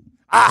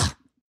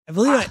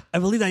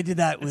believe I did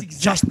that with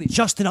exactly-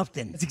 Justin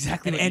Upton. That's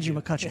exactly and what you Andrew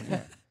do. McCutcheon.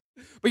 Yeah.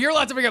 But you're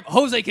allowed to bring up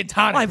Jose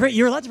Quintana. Well,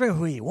 you're allowed to bring up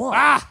who you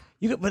want.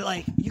 You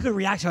could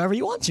react however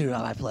you want to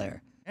on my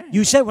player.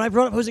 You said when I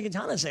brought up Jose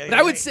Quintana, But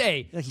I would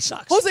say he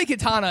sucks. Jose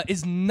Quintana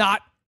is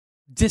not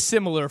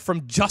dissimilar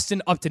from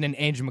Justin Upton and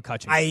Andrew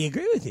McCutcheon. I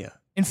agree with you.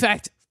 In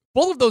fact,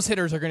 both of those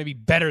hitters are going to be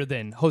better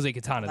than Jose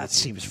Quintana. That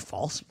this year. seems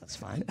false. That's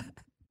fine.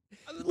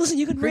 Listen,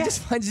 you can Greg react.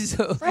 just finds you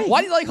so. Right.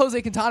 Why do you like Jose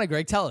Quintana,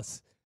 Greg? Tell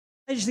us.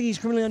 I just think he's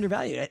criminally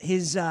undervalued.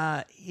 His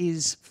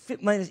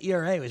FIP minus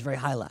ERA was very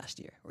high last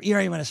year. Or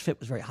ERA minus FIP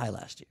was very high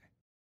last year.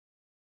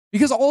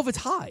 Because all of it's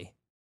high.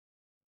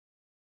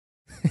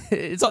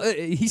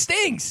 He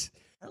stinks.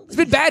 It's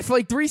been bad for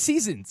like 3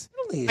 seasons.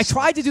 I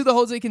tried to do the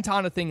Jose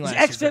Quintana thing His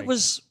last year. XFIP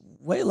was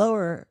way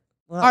lower.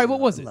 Well, All right,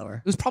 what was it? Lower.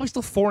 It was probably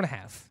still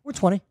 4.5. We're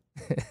 20.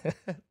 All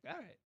right.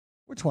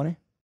 We're 20.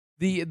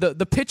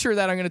 The pitcher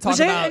that I'm going to talk Which,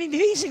 about. I mean,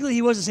 basically,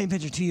 he was the same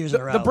pitcher 2 years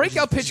in a row. The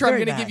breakout which is pitcher I'm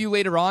very going to bad. give you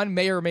later on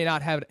may or may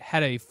not have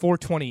had a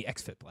 420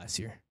 XFIP last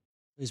year.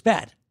 It was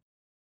bad.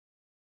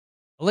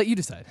 I'll let you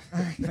decide. All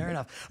right, fair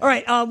enough. All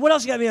right, what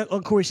else you got me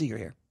on Corey Seager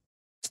here?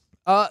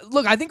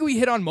 Look, I think we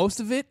hit on most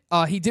of it.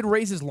 He did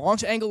raise his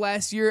launch angle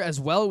last year as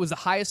well. It was the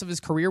highest of his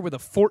career with a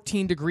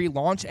 14-degree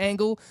launch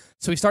angle.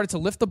 So he started to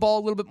lift the ball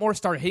a little bit more,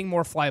 started hitting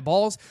more fly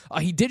balls.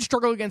 He did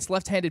struggle against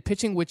left-handed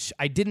pitching, which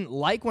I didn't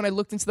like when I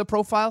looked into the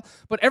profile.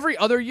 But every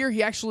other year,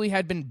 he actually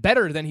had been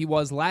better than he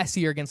was last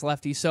year against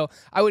lefties. So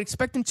I would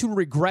expect him to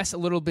regress a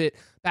little bit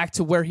back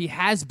to where he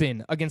has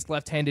been against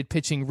left-handed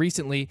pitching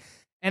recently.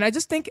 And I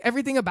just think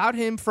everything about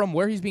him, from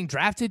where he's being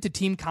drafted to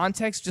team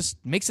context,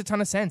 just makes a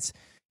ton of sense.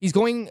 He's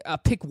going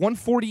pick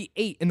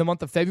 148 in the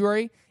month of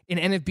February in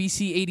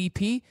NFBC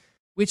ADP,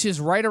 which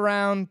is right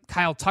around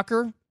Kyle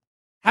Tucker.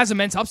 Has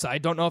immense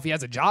upside. Don't know if he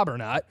has a job or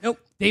not. Nope.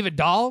 David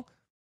Dahl,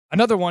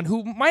 another one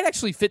who might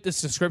actually fit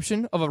this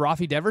description of a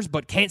Rafi Devers,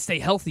 but can't stay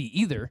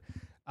healthy either.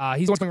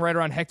 He's going right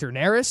around Hector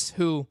Neris,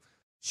 who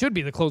should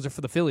be the closer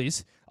for the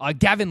Phillies.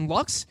 Gavin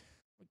Lux.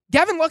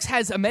 Gavin Lux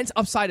has immense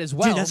upside as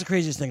well. Dude, that's the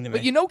craziest thing to me.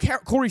 But you know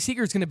Corey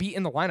Seager is going to be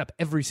in the lineup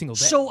every single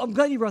day. So I'm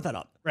glad you brought that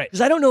up. Right.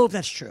 Because I don't know if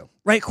that's true.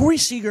 Right? Corey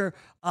Seager,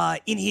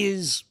 in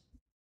his,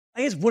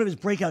 I guess one of his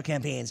breakout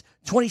campaigns,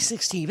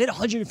 2016, he hit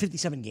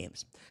 157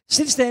 games.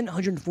 Since then,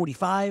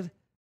 145,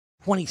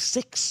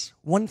 26,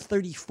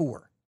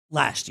 134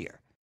 last year.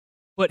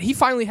 But he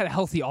finally had a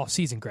healthy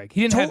offseason, Greg. He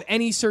didn't have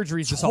any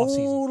surgeries this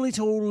offseason.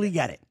 Totally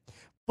get it.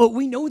 But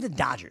we know the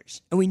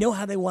Dodgers, and we know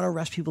how they want to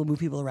rest people and move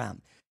people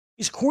around.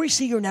 Is Corey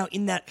Seager now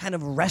in that kind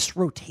of rest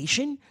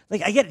rotation?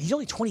 Like, I get it. He's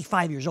only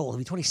 25 years old. He'll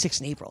be 26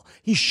 in April.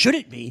 He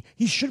shouldn't be.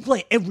 He should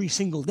play every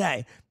single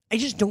day. I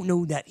just don't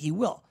know that he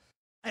will.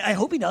 I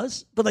hope he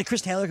does. But, like,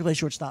 Chris Taylor can play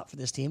shortstop for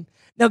this team.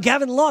 Now,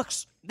 Gavin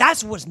Lux,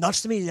 that's what's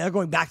nuts to me. They're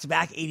going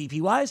back-to-back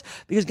ADP-wise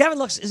because Gavin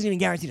Lux isn't even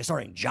guaranteed a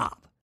starting job.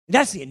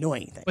 That's the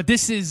annoying thing. But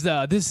this is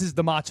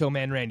the Macho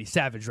Man Randy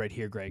Savage right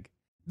here, Greg.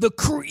 The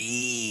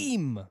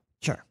cream.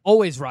 Sure.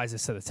 Always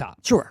rises to the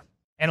top. Sure.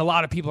 And a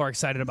lot of people are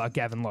excited about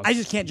Gavin Lux. I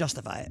just can't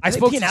justify it. I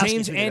spoke to Pianowski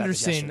James tweeted about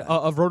this Anderson yesterday.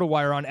 of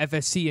RotoWire on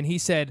FSC, and he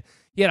said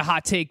he had a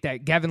hot take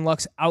that Gavin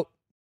Lux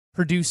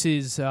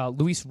outproduces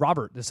Luis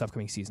Robert this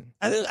upcoming season.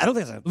 I don't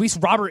think so. Luis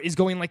Robert is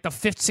going like the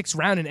 5th, 6th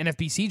round in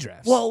NFBC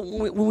drafts. Well,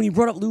 when you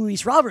brought up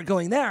Luis Robert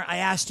going there, I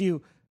asked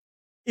you,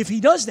 if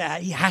he does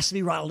that, he has to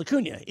be Ronald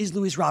Acuna. Is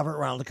Luis Robert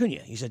Ronald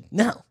Acuna? You said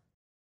no.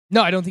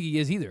 No, I don't think he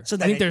is either. So I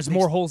think there's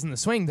more holes in the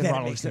swing than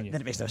Ronald Acuna.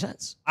 Then it makes no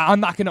sense. I'm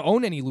not going to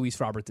own any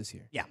Luis Robert this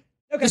year. Yeah.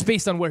 Okay. Just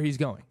based on where he's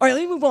going. All right,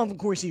 let me move on from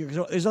Corey Seager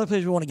because there's other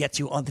players we want to get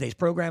to on today's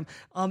program.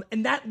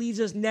 And that leads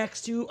us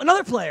next to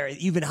another player that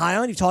you've been high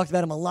on. You've talked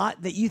about him a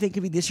lot that you think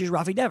could be this year's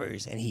Rafi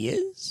Devers. And he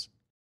is?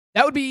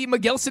 That would be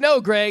Miguel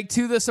Sano, Greg,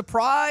 to the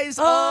surprise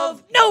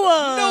of no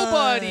one.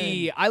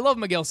 nobody. I love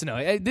Miguel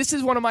Sano. This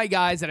is one of my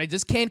guys that I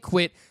just can't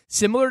quit.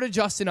 Similar to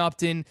Justin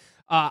Upton,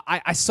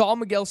 I saw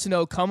Miguel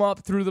Sano come up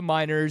through the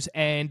minors,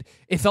 and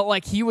it felt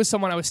like he was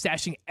someone I was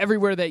stashing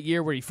everywhere that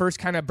year where he first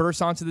kind of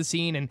burst onto the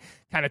scene and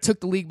kind of took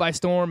the league by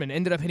storm and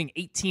ended up hitting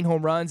 18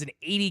 home runs in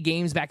 80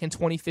 games back in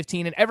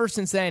 2015. And ever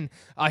since then,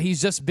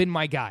 he's just been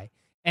my guy.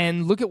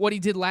 And look at what he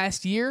did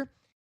last year.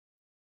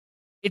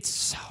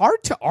 It's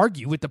hard to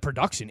argue with the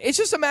production. It's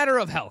just a matter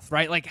of health,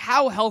 right? Like,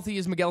 how healthy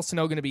is Miguel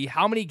Sano going to be?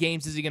 How many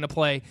games is he going to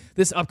play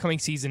this upcoming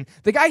season?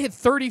 The guy hit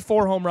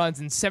 34 home runs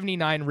and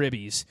 79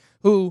 ribbies,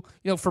 who,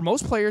 for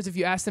most players, if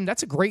you ask them,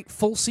 that's a great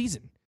full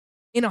season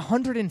in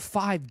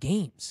 105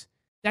 games.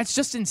 That's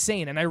just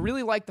insane. And I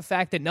really like the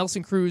fact that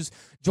Nelson Cruz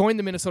joined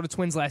the Minnesota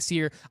Twins last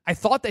year. I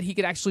thought that he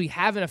could actually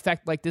have an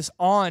effect like this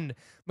on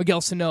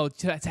Miguel Sano,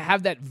 to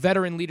have that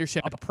veteran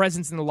leadership, a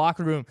presence in the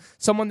locker room,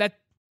 someone that,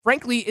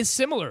 frankly, is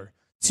similar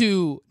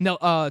to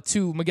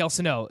Miguel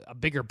Sano, a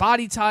bigger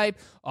body type,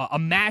 a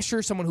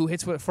masher, someone who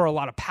hits for a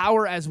lot of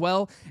power as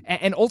well.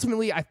 And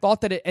ultimately, I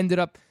thought that it ended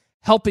up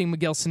helping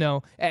Miguel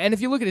Sano. And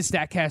if you look at his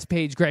StatCast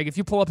page, Greg, if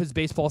you pull up his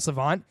Baseball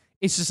Savant,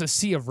 it's just a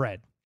sea of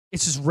red.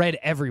 It's just red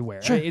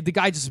everywhere. Sure. The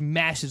guy just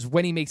mashes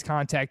when he makes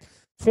contact.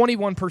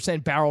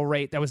 21% barrel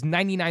rate. That was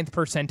 99th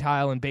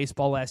percentile in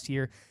baseball last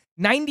year.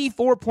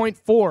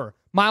 94.4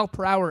 mile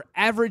per hour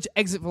average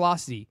exit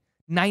velocity.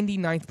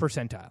 99th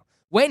percentile.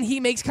 When he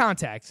makes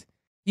contact,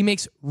 he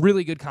makes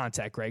really good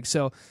contact, Greg.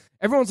 So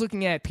everyone's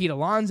looking at Pete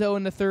Alonso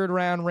in the 3rd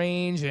round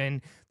range,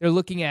 and they're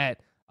looking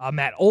at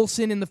Matt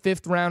Olson in the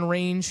 5th round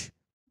range.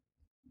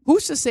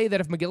 Who's to say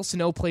that if Miguel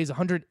Sano plays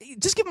 100,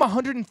 just give him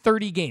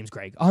 130 games,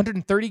 Greg,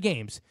 130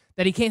 games,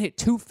 that he can't hit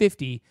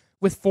 250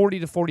 with 40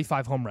 to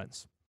 45 home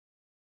runs?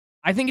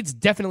 I think it's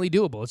definitely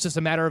doable. It's just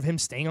a matter of him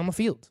staying on the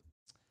field.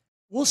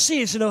 We'll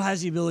see if Sano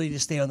has the ability to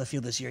stay on the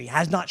field this year. He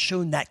has not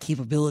shown that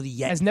capability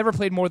yet. Has never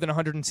played more than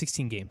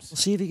 116 games. We'll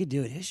see if he can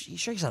do it. He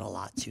strikes out a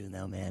lot, too,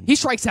 though, man. He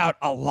strikes out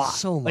a lot.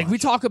 So much. Like, we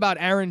talk about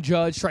Aaron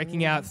Judge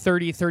striking out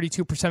 30,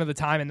 32% of the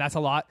time, and that's a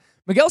lot.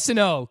 Miguel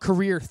Sano,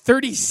 career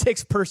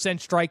 36%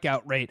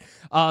 strikeout rate.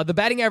 The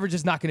batting average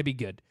is not going to be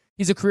good.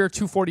 He's a career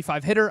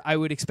 245 hitter. I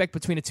would expect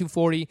between a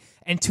 240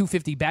 and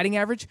 250 batting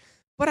average.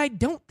 But I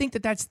don't think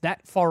that that's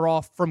that far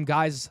off from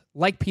guys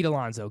like Pete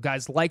Alonso,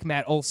 guys like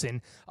Matt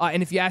Olson.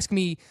 And if you ask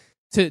me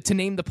to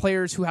name the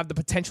players who have the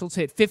potential to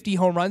hit 50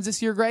 home runs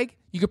this year, Greg,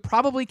 you could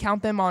probably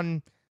count them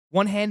on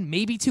one hand,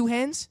 maybe two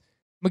hands.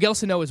 Miguel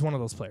Sano is one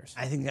of those players.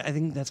 I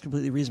think that's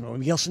completely reasonable.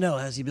 Miguel Sano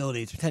has the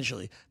ability to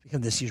potentially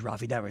become this year's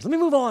Rafi Devers. Let me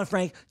move on,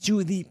 Frank,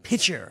 to the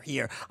pitcher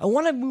here. I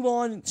want to move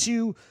on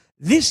to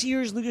this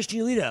year's Lucas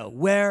Giolito,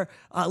 where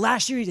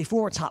last year he's a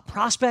former top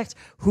prospect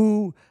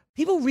who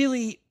people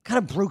really kind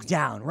of broke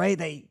down, right?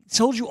 They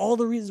told you all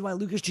the reasons why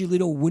Lucas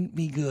Giolito wouldn't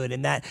be good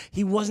and that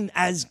he wasn't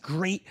as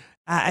great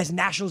as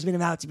Nationals made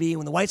him out to be.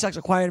 When the White Sox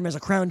acquired him as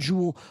a crown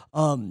jewel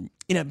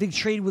in a big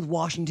trade with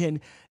Washington,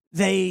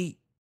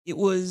 it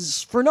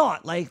was for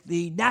naught. Like,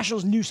 the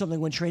Nationals knew something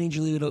when trading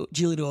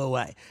Giolito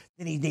away.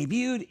 Then he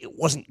debuted. It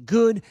wasn't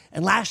good.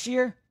 And last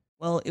year,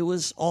 well, it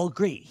was all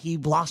great. He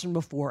blossomed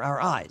before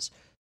our eyes.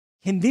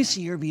 Can this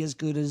year be as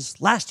good as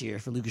last year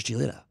for Lucas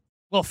Giolito?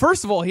 Well,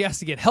 first of all, he has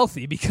to get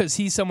healthy because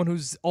he's someone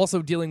who's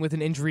also dealing with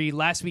an injury.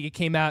 Last week it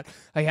came out,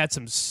 he had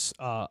some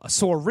a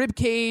sore rib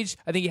cage.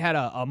 I think he had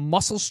a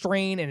muscle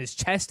strain in his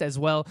chest as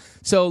well.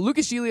 So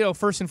Lucas Giolito,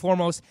 first and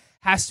foremost,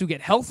 has to get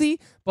healthy,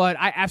 but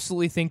I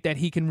absolutely think that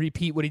he can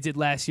repeat what he did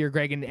last year,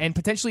 Greg, and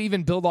potentially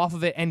even build off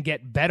of it and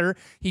get better.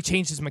 He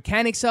changed his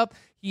mechanics up.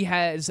 He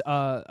has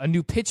a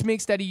new pitch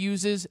mix that he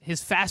uses. His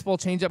fastball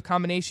changeup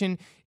combination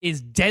is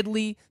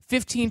deadly.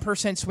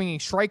 15% swinging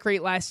strike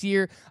rate last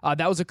year.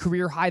 That was a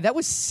career high. That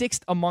was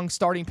 6th among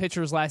starting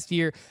pitchers last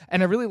year.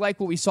 And I really like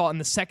what we saw in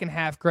the second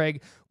half,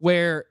 Greg,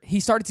 where he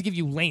started to give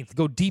you length,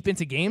 go deep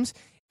into games.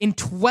 In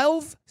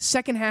 12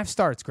 second half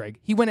starts, Greg,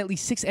 he went at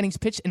least 6 innings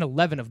pitched in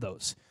 11 of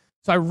those.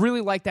 So I really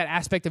like that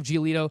aspect of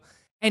Giolito.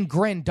 And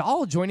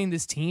Grandal joining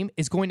this team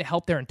is going to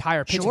help their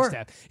entire pitching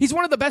staff. He's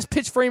one of the best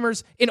pitch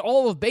framers in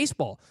all of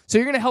baseball. So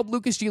you're going to help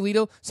Lucas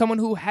Giolito, someone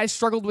who has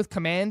struggled with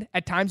command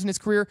at times in his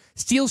career,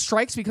 steal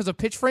strikes because of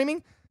pitch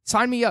framing.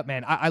 Sign me up,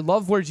 man. I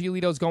love where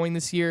Giolito's going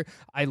this year.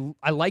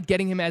 I like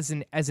getting him as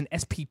an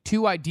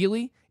SP2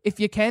 ideally, if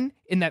you can,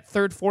 in that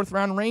 3rd, 4th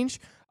round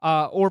range,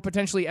 or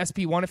potentially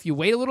SP1 if you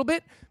wait a little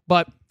bit.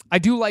 But I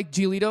do like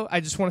Giolito.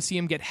 I just want to see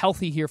him get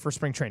healthy here for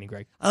spring training,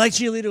 Greg. I like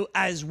Giolito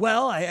as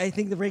well. I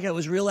think the breakout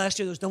was real last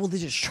year. Those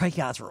double-digit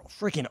strikeouts were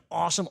freaking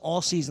awesome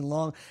all season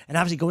long. And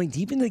obviously going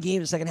deep into the game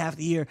in the second half of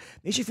the year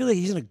makes you feel like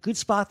he's in a good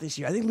spot this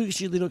year. I think Lucas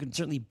Giolito can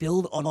certainly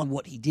build on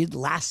what he did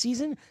last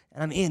season.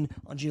 And I'm in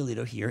on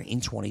Giolito here in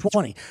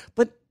 2020.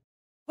 But the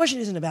question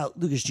isn't about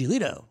Lucas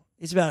Giolito.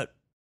 It's about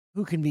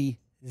who can be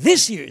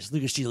this year's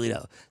Lucas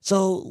Giolito.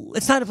 So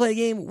it's time to play a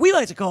game we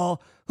like to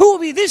call Who Will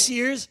Be This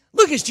Year's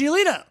Lucas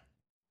Giolito?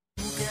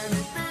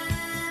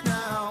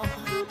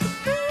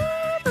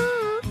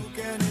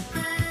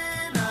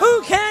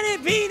 Who can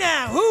it be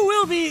now? Who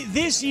will be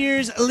this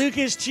year's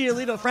Lucas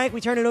Giolito? Frank,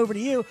 we turn it over to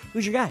you.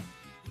 Who's your guy?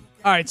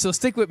 All right, so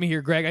stick with me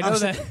here, Greg. I know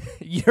that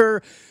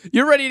you're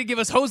ready to give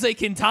us Jose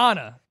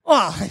Quintana.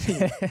 Well, I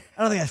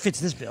don't think that fits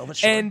this bill, but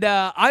sure. And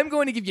I'm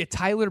going to give you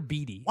Tyler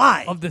Beatty.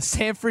 Why? Of the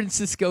San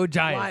Francisco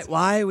Giants.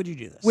 Why would you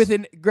do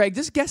this? Greg,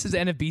 just guess his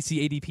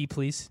NFBC ADP,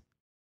 please,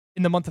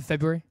 in the month of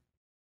February.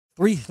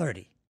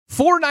 330.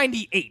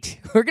 498.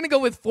 We're going to go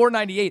with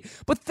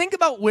 498. But think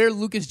about where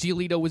Lucas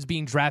Giolito was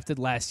being drafted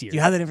last year. Do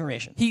you have that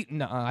information?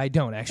 No, I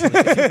don't actually.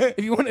 if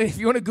you want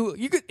to Google,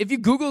 if you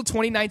Google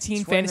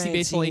 2019 fantasy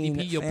baseball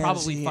ADP, you'll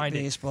probably find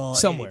it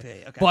somewhere.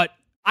 Okay. But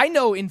I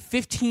know in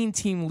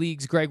 15-team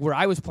leagues, Greg, where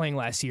I was playing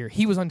last year,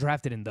 he was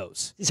undrafted in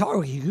those. It's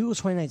hard. You Google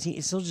 2019,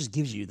 it still just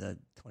gives you the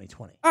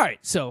 2020. All right,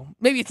 so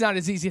maybe it's not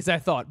as easy as I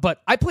thought,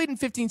 but I played in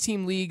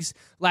 15-team leagues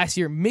last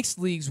year, mixed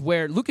leagues,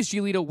 where Lucas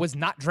Giolito was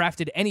not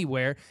drafted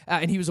anywhere,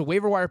 and he was a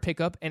waiver wire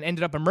pickup and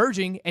ended up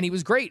emerging, and he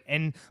was great.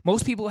 And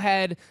most people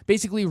had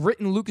basically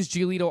written Lucas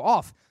Giolito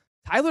off.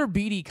 Tyler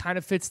Beatty kind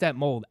of fits that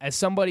mold as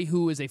somebody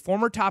who is a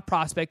former top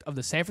prospect of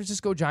the San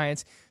Francisco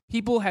Giants.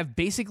 People have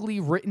basically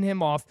written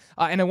him off,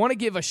 and I want to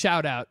give a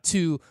shout-out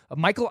to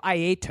Michael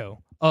Aieto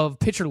of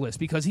Pitcher List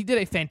because he did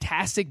a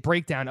fantastic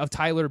breakdown of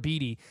Tyler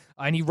Beede,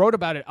 and he wrote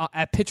about it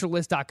at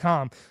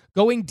pitcherlist.com.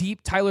 Going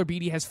Deep, Tyler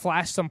Beede has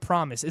flashed some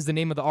promise is the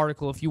name of the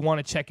article if you want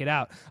to check it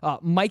out.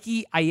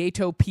 Mikey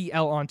Ayeto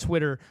PL on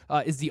Twitter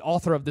is the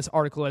author of this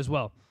article as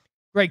well.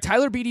 Greg,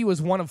 Tyler Beede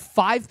was one of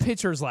 5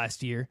 pitchers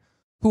last year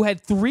who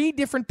had 3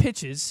 different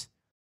pitches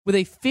with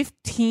a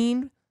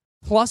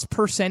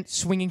 15+%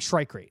 swinging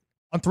strike rate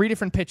on 3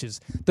 different pitches.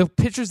 The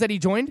pitchers that he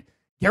joined,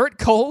 Garrett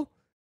Cole,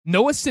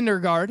 Noah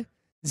Syndergaard,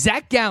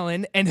 Zach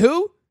Gallen, and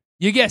who?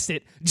 You guessed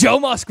it, Joe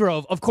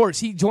Musgrove. Of course,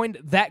 he joined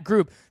that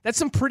group. That's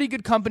some pretty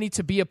good company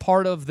to be a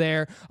part of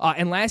there.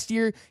 And last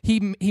year,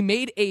 he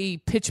made a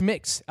pitch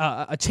mix,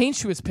 a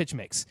change to his pitch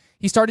mix.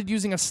 He started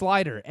using a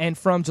slider, and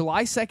from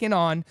July 2nd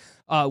on,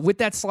 with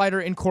that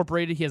slider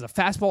incorporated, he has a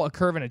fastball, a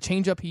curve, and a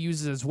changeup he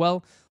uses as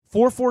well.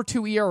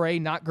 4.42 ERA,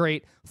 not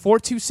great.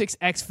 4.26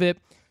 xFIP,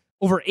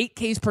 over 8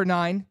 Ks per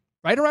 9.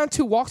 Right around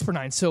 2 walks per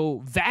 9,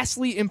 so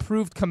vastly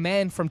improved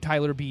command from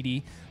Tyler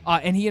Beede,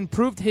 and he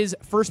improved his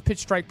first pitch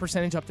strike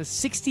percentage up to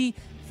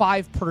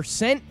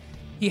 65%.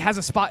 He has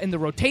a spot in the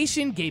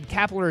rotation. Gabe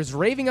Kapler is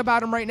raving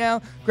about him right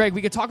now. Greg,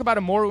 we could talk about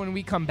him more when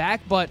we come back,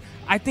 but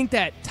I think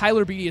that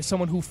Tyler Beede is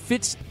someone who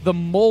fits the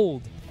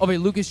mold of a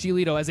Lucas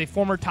Giolito as a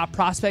former top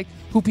prospect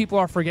who people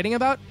are forgetting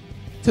about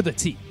to the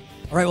T.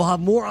 All right, we'll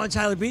have more on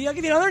Tyler Beede. I'll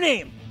give you another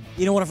name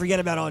you don't want to forget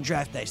about on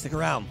draft day. Stick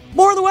around.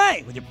 More on the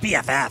way with your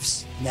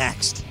BFFs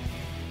next.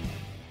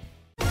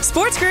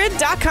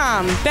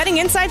 SportsGrid.com. Betting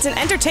insights and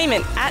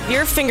entertainment at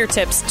your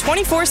fingertips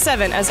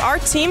 24/7 as our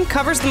team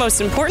covers the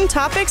most important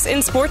topics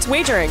in sports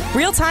wagering.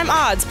 Real-time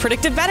odds,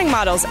 predictive betting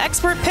models,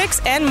 expert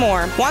picks, and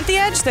more. Want the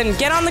edge? Then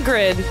get on the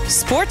grid.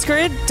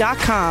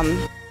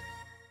 SportsGrid.com.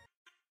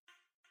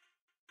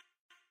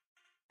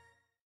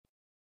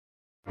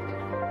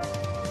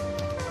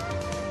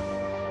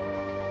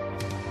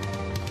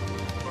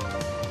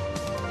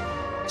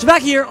 So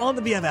back here on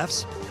the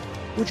BFFs,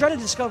 we're trying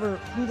to discover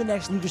who the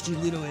next Lucas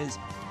Giolito is.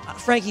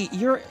 Frankie,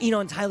 you're in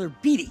on Tyler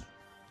Beede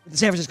with the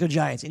San Francisco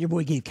Giants and your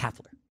boy Gabe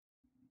Kapler.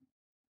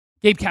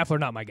 Gabe Kapler,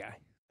 not my guy.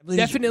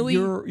 Definitely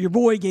your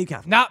boy Gabe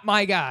Kapler. Not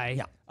my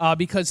guy. Yeah.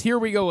 Because here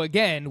we go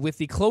again with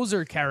the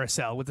closer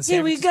carousel with the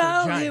San Francisco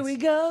Giants. Here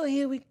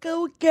we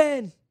go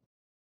again.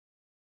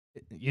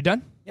 You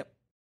done? Yep.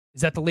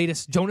 Is that the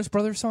latest Jonas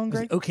Brothers song,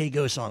 Greg? OK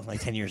Go song from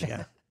like 10 years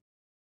ago.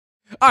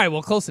 All right,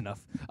 well, close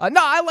enough.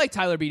 No, I like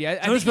Tyler Beede.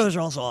 Jonas Brothers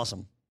are also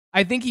awesome.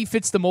 I think he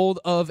fits the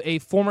mold of a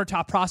former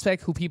top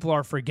prospect who people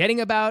are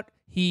forgetting about.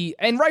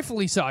 And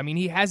rightfully so. I mean,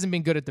 he hasn't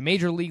been good at the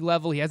major league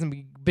level. He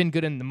hasn't been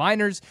good in the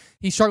minors.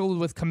 He struggled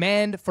with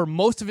command for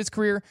most of his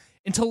career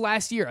until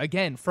last year.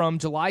 Again, from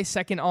July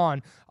 2nd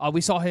on,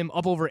 we saw him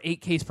up over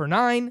 8 Ks per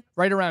 9,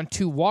 right around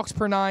 2 walks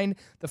per 9.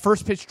 The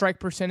first pitch strike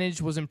percentage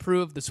was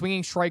improved. The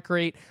swinging strike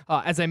rate,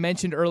 as I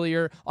mentioned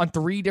earlier, on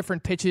 3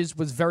 different pitches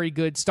was very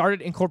good.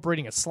 Started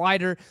incorporating a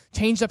slider,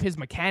 changed up his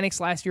mechanics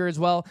last year as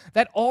well.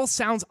 That all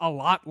sounds a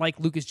lot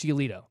like Lucas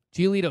Giolito.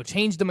 Giolito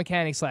changed the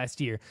mechanics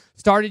last year,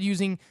 started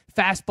using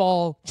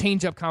fastball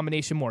changeup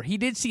combination more. He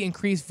did see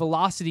increased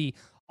velocity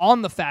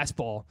on the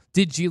fastball,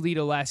 did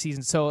Giolito last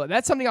season. So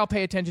that's something I'll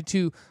pay attention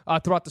to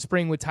throughout the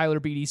spring with Tyler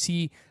Beede.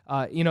 See,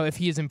 if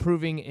he is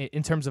improving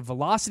in terms of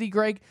velocity,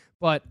 Greg.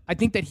 But I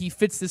think that he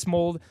fits this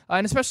mold,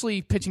 and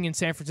especially pitching in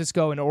San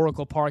Francisco and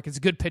Oracle Park. It's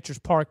a good pitcher's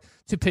park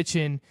to pitch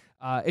in.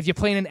 If you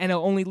play in an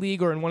NL-only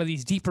league or in one of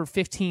these deeper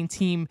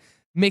 15-team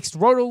mixed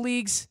roto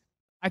leagues,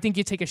 I think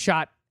you take a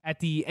shot at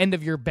the end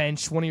of your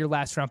bench, one of your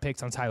last-round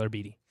picks on Tyler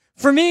Beede.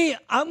 For me,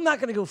 I'm not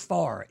going to go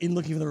far in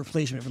looking for the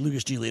replacement for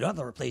Lucas Giolito. Not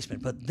the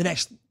replacement, but the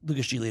next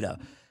Lucas Giolito.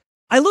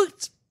 I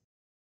looked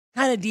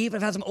kind of deep.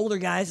 I've had some older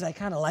guys that I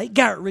kind of like.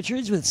 Garrett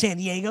Richards with San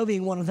Diego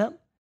being one of them.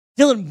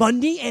 Dylan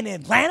Bundy in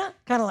Atlanta,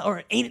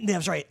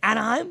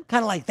 Anaheim,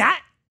 kind of like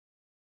that.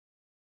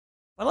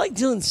 I like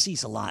Dylan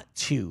Cease a lot,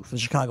 too, for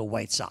the Chicago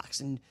White Sox.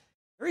 And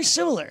very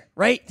similar,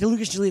 right, to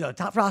Lucas Giolito,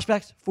 top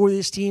prospect for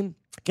this team.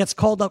 Gets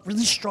called up,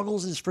 really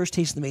struggles in his first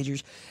taste of the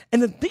majors.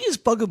 And the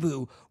biggest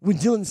bugaboo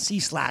with Dylan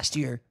Cease last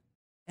year,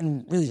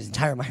 and really his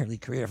entire minor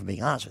league career, if I'm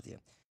being honest with you,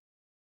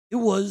 it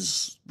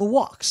was the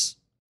walks.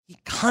 He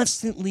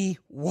constantly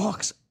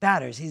walks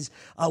batters. His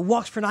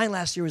walks per 9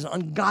 last year was an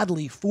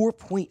ungodly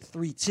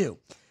 4.32.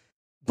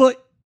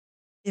 But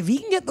if he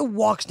can get the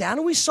walks down,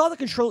 and we saw the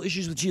control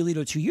issues with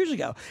Giolito 2 years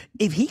ago,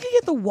 if he can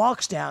get the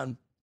walks down,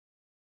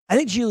 I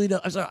think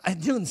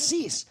Dylan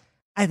Cease,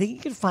 I think he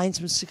can find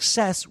some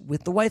success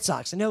with the White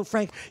Sox. I know,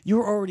 Frank, you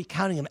were already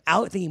counting him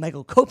out, thinking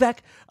Michael Kopech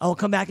will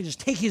come back and just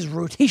take his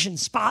rotation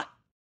spot.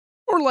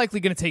 Or likely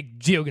going to take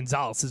Gio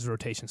Gonzalez's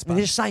rotation spot. I mean,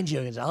 they just signed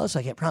Gio Gonzalez, so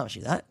I can't promise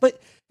you that.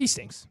 But he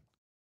stinks.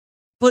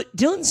 But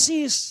Dylan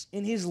Cease,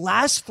 in his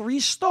last 3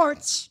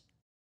 starts,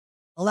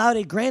 allowed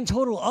a grand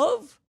total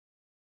of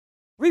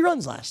 3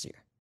 runs last year.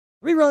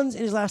 3 runs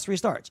in his last 3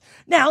 starts.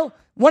 Now,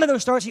 one of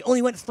those starts, he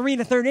only went 3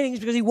 1/3 innings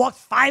because he walked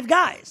 5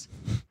 guys.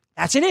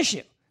 That's an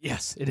issue.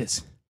 Yes, it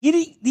is.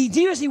 The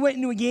dearest he went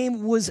into a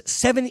game was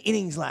 7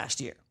 innings last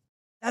year.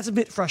 That's a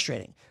bit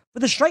frustrating.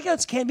 But the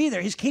strikeouts can't be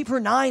there. His K per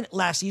 9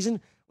 last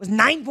season was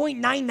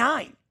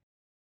 9.99.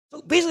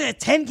 So basically a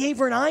 10K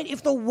for 9.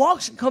 If the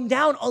walks come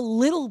down a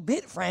little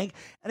bit, Frank,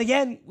 and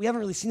again, we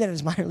haven't really seen that in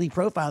his minor league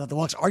profile that the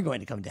walks are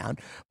going to come down.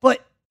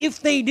 But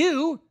if they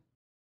do,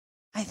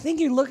 I think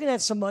you're looking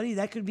at somebody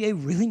that could be a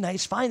really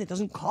nice find that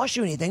doesn't cost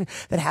you anything,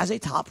 that has a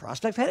top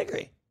prospect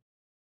pedigree.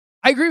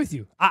 I agree with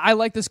you. I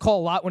like this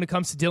call a lot when it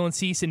comes to Dylan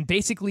Cease, and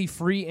basically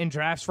free in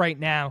drafts right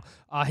now.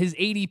 His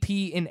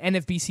ADP in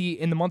NFBC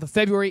in the month of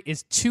February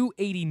is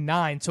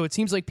 289, so it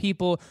seems like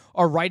people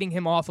are writing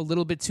him off a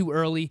little bit too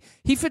early.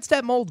 He fits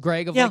that mold,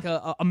 Greg, of like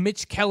a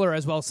Mitch Keller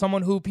as well,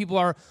 someone who people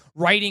are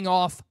writing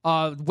off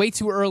way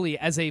too early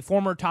as a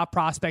former top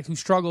prospect who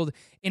struggled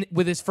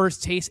with his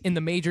first taste in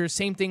the majors.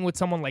 Same thing with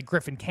someone like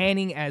Griffin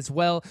Canning as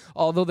well,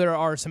 although there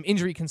are some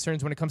injury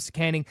concerns when it comes to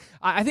Canning.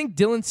 I think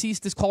Dylan Cease,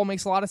 this call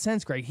makes a lot of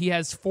sense, Greg. He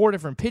has 4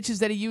 different pitches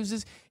that he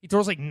uses. He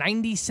throws like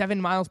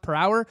 97 miles per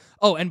hour.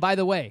 Oh, and by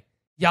the way,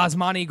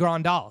 Yasmani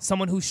Grandal,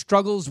 someone who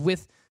struggles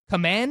with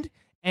command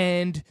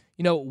and,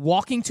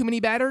 walking too many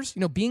batters,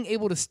 being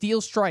able to steal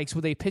strikes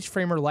with a pitch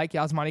framer like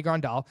Yasmani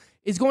Grandal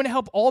is going to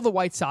help all the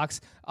White Sox.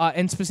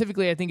 And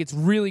specifically, I think it's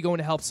really going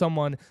to help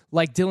someone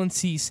like Dylan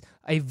Cease,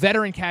 a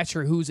veteran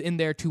catcher who's in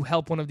there to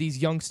help one of these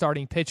young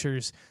starting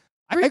pitchers.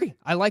 I agree.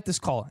 I like this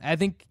call. I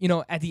think,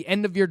 at the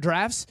end of your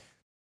drafts,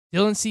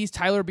 Dylan Cease,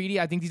 Tyler Beede,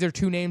 I think these are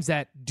 2 names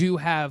that do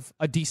have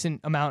a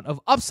decent amount of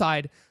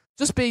upside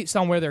just based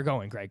on where they're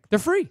going, Greg. They're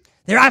free.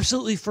 They're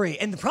absolutely free.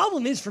 And the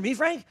problem is, for me,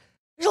 Frank,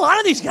 there's a lot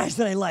of these guys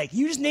that I like.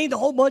 You just named a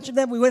whole bunch of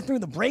them. We went through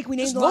the break. We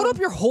named just a lot load up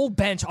your whole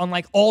bench on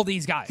all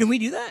these guys. Can we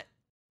do that?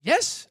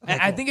 Yes. Okay,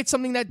 I cool. think it's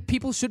something that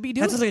people should be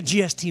doing. That's like a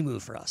GST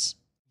move for us.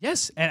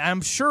 Yes, and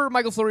I'm sure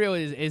Michael Florio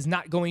is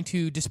not going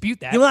to dispute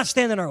that. He will not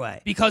stand in our way.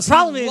 Because the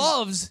problem he is,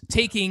 loves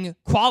taking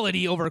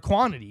quality over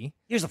quantity.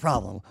 Here's the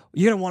problem.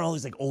 You're going to want all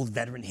these old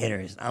veteran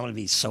hitters. I'm going to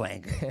be so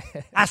angry.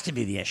 Has to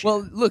be the issue.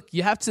 Well, look,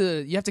 you have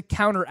to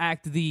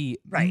counteract the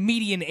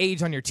median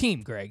age on your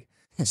team, Greg.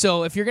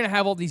 So if you're going to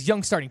have all these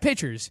young starting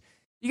pitchers,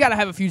 you got to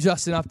have a few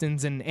Justin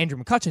Uptons and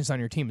Andrew McCutcheons on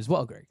your team as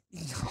well, Greg.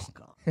 Oh,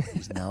 God.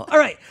 Please, no. All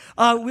right.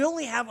 We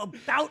only have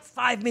about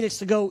 5 minutes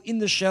to go in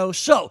the show.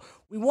 So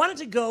we wanted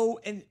to go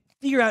and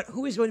figure out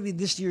who is going to be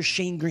this year's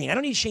Shane Green. I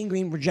don't need Shane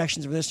Green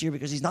projections for this year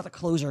because he's not the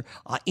closer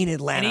in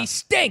Atlanta. And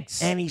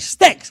he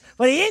stinks.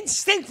 But he didn't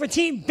stink for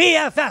Team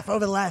BFF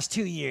over the last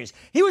 2 years.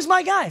 He was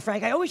my guy,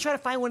 Frank. I always try to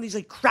find one of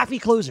these crappy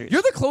closers.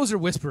 You're the closer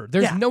whisperer.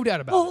 There's no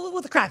doubt about it. Well,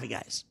 with the crappy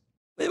guys.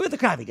 With the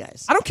crappy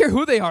guys. I don't care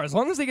who they are as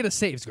long as they get a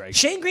saves, Greg.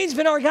 Shane Green's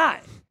been our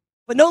guy,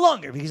 but no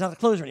longer because he's not the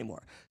closer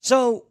anymore.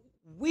 So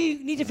we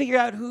need to figure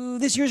out who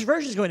this year's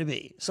version is going to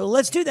be. So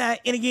let's do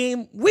that in a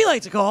game we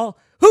like to call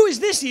Who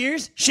is This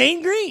Year's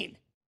Shane Green?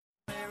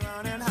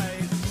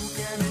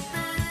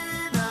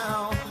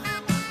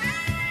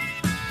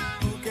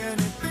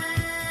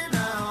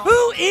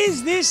 Who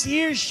is this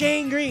year's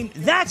Shane Green?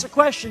 That's a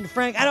question,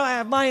 Frank. I don't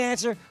have my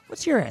answer.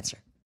 What's your answer?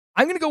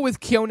 I'm going to go with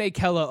Keone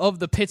Kela of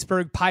the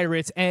Pittsburgh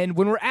Pirates. And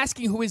when we're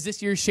asking who is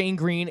this year's Shane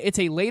Green, it's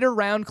a later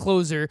round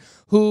closer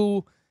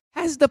who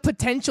has the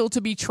potential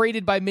to be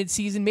traded by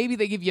midseason. Maybe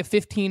they give you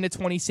 15 to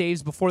 20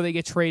 saves before they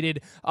get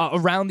traded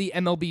around the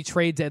MLB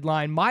trade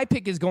deadline. My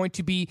pick is going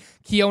to be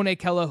Keone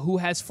Kela, who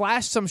has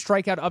flashed some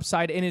strikeout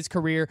upside in his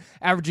career,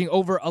 averaging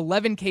over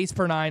 11 Ks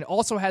per 9,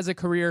 also has a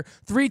career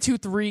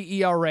 3.23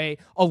 ERA,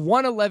 a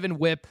 1.11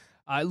 whip.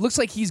 It looks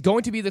like he's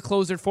going to be the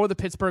closer for the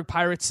Pittsburgh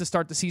Pirates to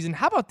start the season.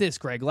 How about this,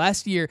 Greg?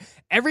 Last year,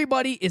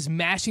 everybody is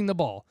mashing the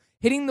ball,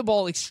 hitting the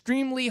ball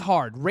extremely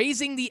hard,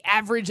 raising the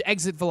average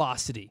exit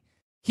velocity.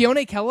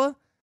 Keone Kela,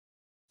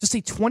 just a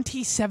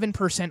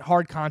 27%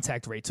 hard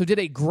contact rate. So did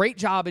a great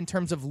job in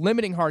terms of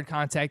limiting hard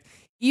contact,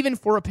 even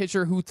for a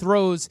pitcher who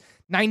throws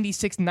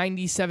 96,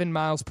 97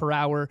 miles per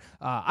hour.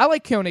 I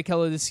like Keone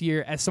Kela this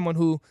year as someone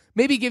who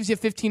maybe gives you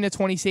 15 to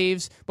 20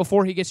 saves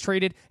before he gets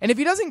traded. And if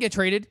he doesn't get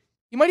traded,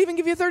 he might even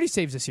give you 30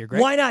 saves this year, Greg.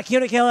 Why not?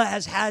 Keone Kela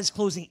has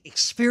closing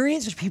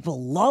experience, which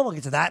people love. I'll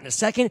get to that in a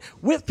second.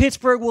 With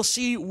Pittsburgh, we'll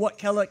see what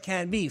Kela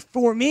can be.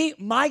 For me,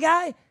 my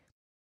guy,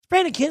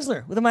 Brandon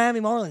Kinsler with the Miami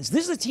Marlins.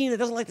 This is a team that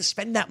doesn't like to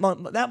spend that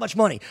much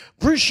money.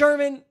 Bruce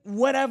Sherman,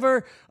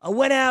 whatever,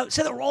 went out,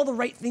 said that were all the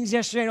right things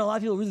yesterday. I know a lot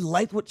of people really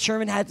liked what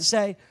Sherman had to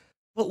say.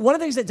 But one of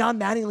the things that Don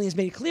Mattingly has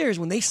made clear is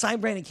when they signed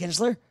Brandon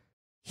Kinsler,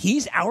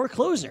 he's our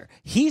closer.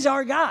 He's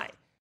our guy.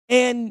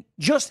 And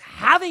just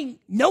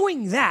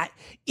knowing that,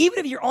 even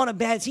if you're on a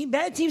bad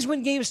teams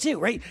win games too,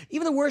 right?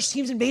 Even the worst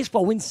teams in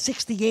baseball win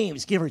 60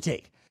 games, give or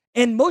take.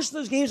 And most of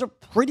those games are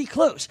pretty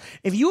close.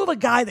 If you have a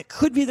guy that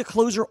could be the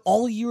closer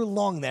all year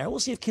long there, we'll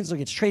see if Kinsler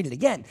gets traded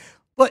again.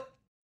 But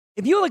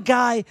if you have a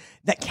guy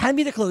that can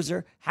be the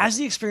closer, has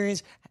the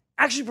experience,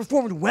 actually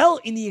performed well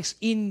in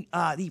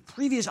the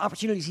previous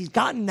opportunities he's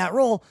gotten in that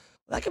role,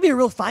 that could be a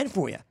real find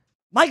for you.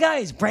 My guy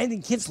is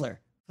Brandon Kinsler,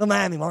 the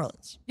Miami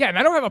Marlins. Yeah, and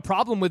I don't have a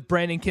problem with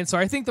Brandon Kinsler.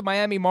 I think the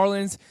Miami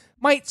Marlins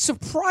might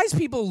surprise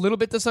people a little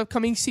bit this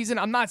upcoming season.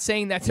 I'm not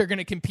saying that they're going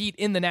to compete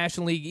in the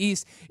National League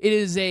East. It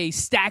is a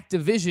stacked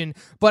division,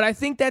 but I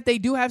think that they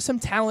do have some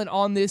talent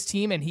on this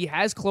team, and he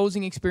has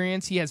closing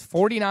experience. He has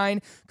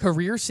 49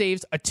 career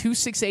saves, a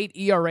 2.68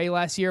 ERA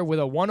last year with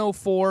a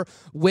 1.04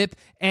 whip,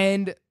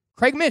 and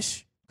Craig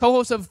Mish,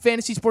 co-host of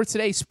Fantasy Sports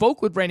Today,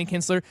 spoke with Brandon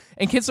Kintzler,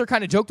 and Kintzler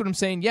kind of joked with him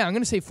saying, yeah, I'm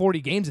going to say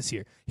 40 games this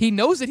year. He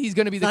knows that he's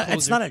going to be the closer.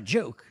 It's not a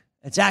joke.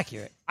 It's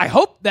accurate. I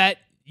hope that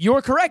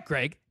you're correct,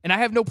 Greg, and I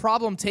have no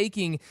problem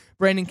taking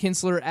Brandon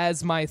Kintzler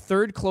as my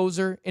third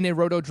closer in a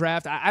roto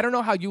draft. I don't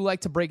know how you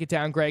like to break it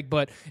down, Greg,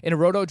 but in a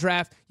roto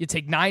draft, you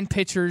take 9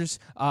 pitchers.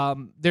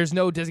 There's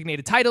no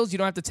designated titles. You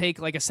don't have to take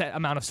like a set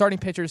amount of starting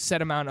pitchers,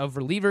 set amount of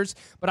relievers,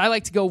 but I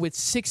like to go with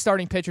 6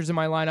 starting pitchers in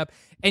my lineup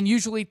and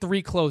usually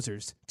 3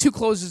 closers. 2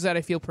 closers that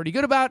I feel pretty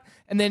good about,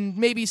 and then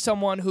maybe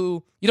someone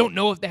who you don't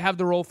know if they have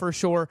the role for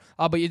sure,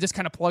 but you just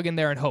kind of plug in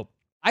there and hope.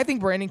 I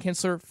think Brandon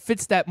Kintzler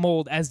fits that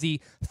mold as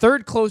the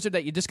third closer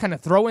that you just kind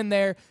of throw in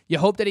there. You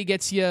hope that he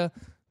gets you,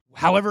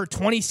 however,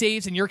 20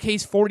 saves, in your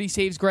case, 40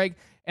 saves, Greg.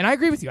 And I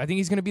agree with you. I think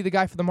he's going to be the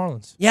guy for the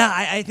Marlins. Yeah,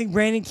 I think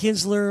Brandon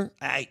Kintzler,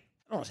 I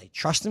don't want to say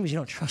trust him because you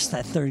don't trust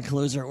that third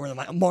closer or the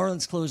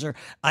Marlins closer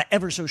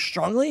ever so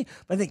strongly,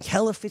 but I think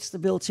Kela fits the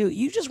bill too.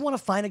 You just want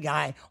to find a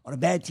guy on a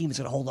bad team that's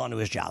going to hold on to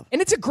his job.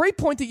 And it's a great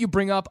point that you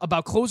bring up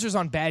about closers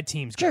on bad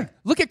teams. Sure.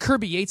 Look at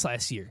Kirby Yates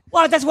last year.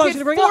 Well, that's what I was going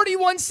to bring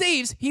 41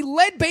 saves. He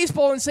led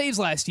baseball in saves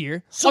last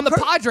year on the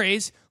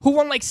Padres, who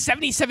won like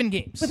 77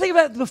 games. But think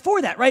about it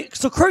before that, right?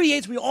 So Kirby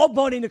Yates, we all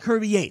bought into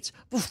Kirby Yates.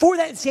 Before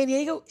that in San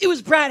Diego, it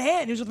was Brad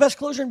Hand. He was the best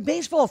closer in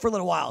baseball for a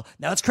little while.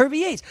 Now it's Kirby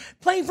Yates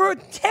playing for a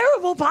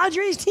terrible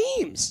Padres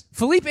teams.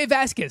 Felipe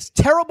Vasquez,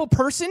 terrible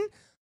person,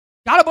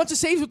 got a bunch of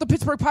saves with the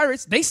Pittsburgh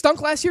Pirates. They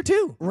stunk last year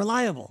too.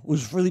 Reliable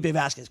was Felipe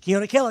Vasquez.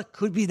 Keone Kela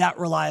could be that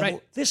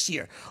reliable this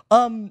year.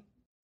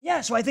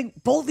 Yeah, so I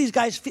think both of these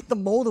guys fit the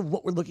mold of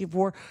what we're looking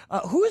for.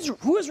 Who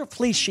has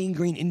replaced Shane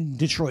Green in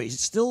Detroit? Is it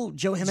still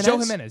Joe Jimenez? Joe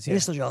Jimenez, yeah. It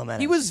is still Joe Jimenez.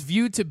 He was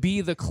viewed to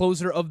be the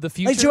closer of the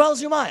future. Like Joel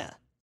Zumaya.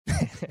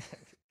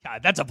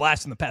 God, that's a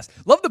blast from the past.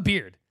 Love the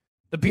beard.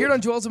 The beard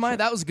on Joel Zumaya,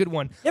 that was a good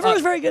one. Everyone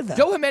was very good, though.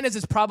 Joe Jimenez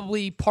is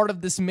probably part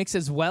of this mix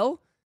as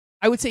well.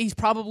 I would say he's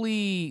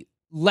probably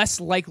less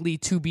likely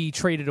to be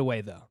traded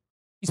away, though.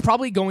 He's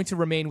probably going to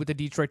remain with the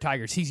Detroit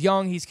Tigers. He's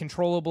young. He's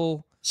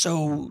controllable.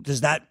 So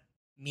does that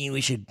mean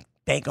we should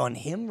bank on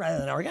him rather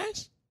than our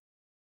guys?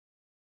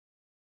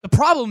 The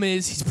problem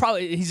is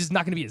he's just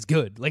not going to be as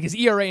good. Like his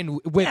ERA and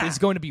WHIP is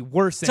going to be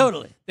worse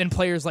than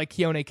players like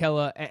Keone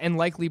Kela and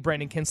likely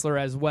Brandon Kintzler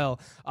as well.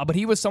 But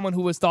he was someone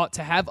who was thought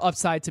to have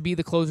upside to be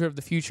the closer of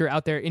the future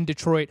out there in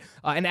Detroit.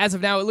 And as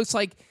of now, it looks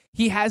like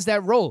he has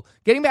that role.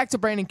 Getting back to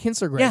Brandon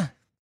Kintzler, Greg,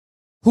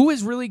 who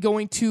is really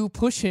going to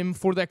push him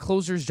for that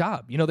closer's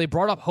job? You know, they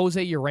brought up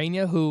Jose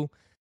Urena, who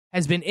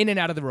has been in and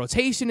out of the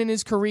rotation in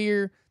his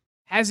career,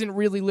 hasn't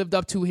really lived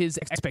up to his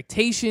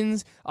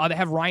expectations. They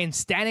have Ryan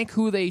Stanek,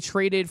 who they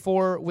traded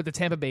for with the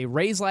Tampa Bay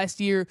Rays last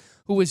year,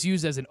 who was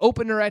used as an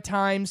opener at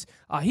times.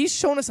 He's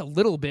shown us a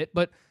little bit,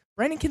 but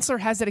Brandon Kintzler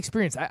has that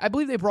experience. I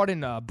believe they brought in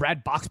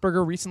Brad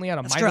Boxberger recently on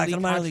a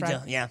minor league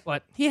contract,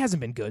 but he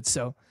hasn't been good.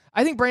 So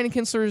I think Brandon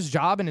Kintzler's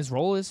job and his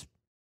role is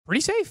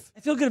pretty safe. I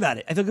feel good about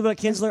it. I feel good about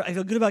Kintzler. I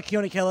feel good about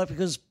Keone Kela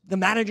because the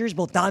managers,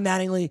 both Don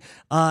Mattingly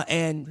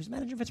and who's the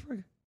manager of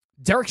Pittsburgh?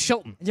 Derek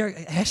Shelton.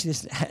 Actually,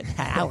 just an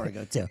hour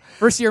ago, too.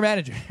 First-year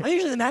manager. I'm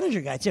usually the manager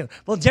guy, too.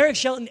 Well, Derek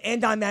Shelton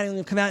and Don Mattingly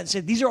have come out and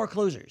said, these are our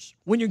closers.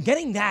 When you're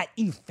getting that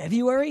in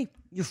February,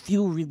 you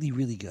feel really,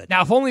 really good.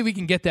 Now, if only we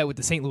can get that with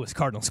the St. Louis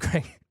Cardinals,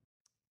 Greg.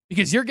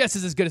 Because your guess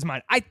is as good as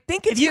mine. I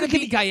think it's going to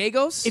be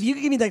Gallegos. If you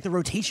could give me like the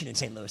rotation in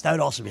St. Louis, that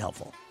would also be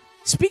helpful.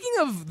 Speaking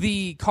of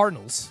the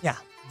Cardinals, yeah,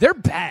 they're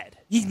bad.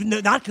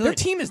 Not good. Their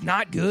team is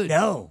not good.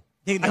 No.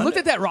 I looked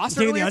at that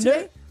roster earlier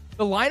today.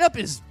 The lineup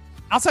is...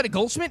 outside of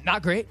Goldschmidt,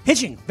 not great.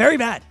 Pitching, very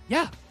bad.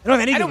 Yeah. They don't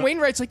have any Adam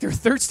Wainwright's like their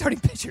third starting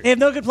pitcher. They have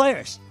no good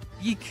players.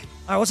 Eek.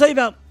 All right, we'll tell you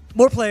about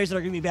more players that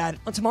are going to be bad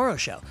on tomorrow's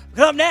show.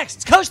 Coming up next,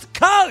 it's Coast to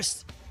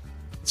Coast.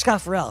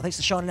 Scott Farrell. Thanks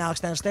to Sean and Alex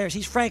downstairs.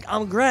 He's Frank.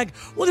 I'm Greg.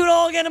 We'll do it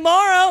all again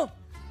tomorrow.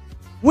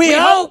 We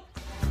hope.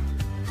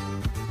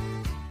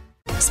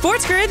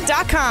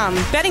 SportsGrid.com.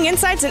 Betting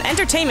insights and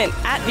entertainment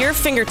at your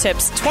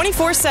fingertips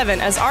 24/7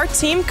 as our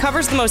team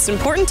covers the most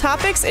important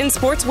topics in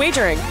sports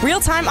wagering.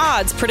 Real-time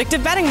odds,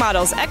 predictive betting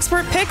models,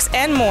 expert picks,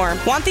 and more.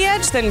 Want the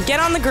edge? Then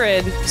get on the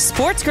grid.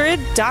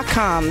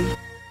 SportsGrid.com.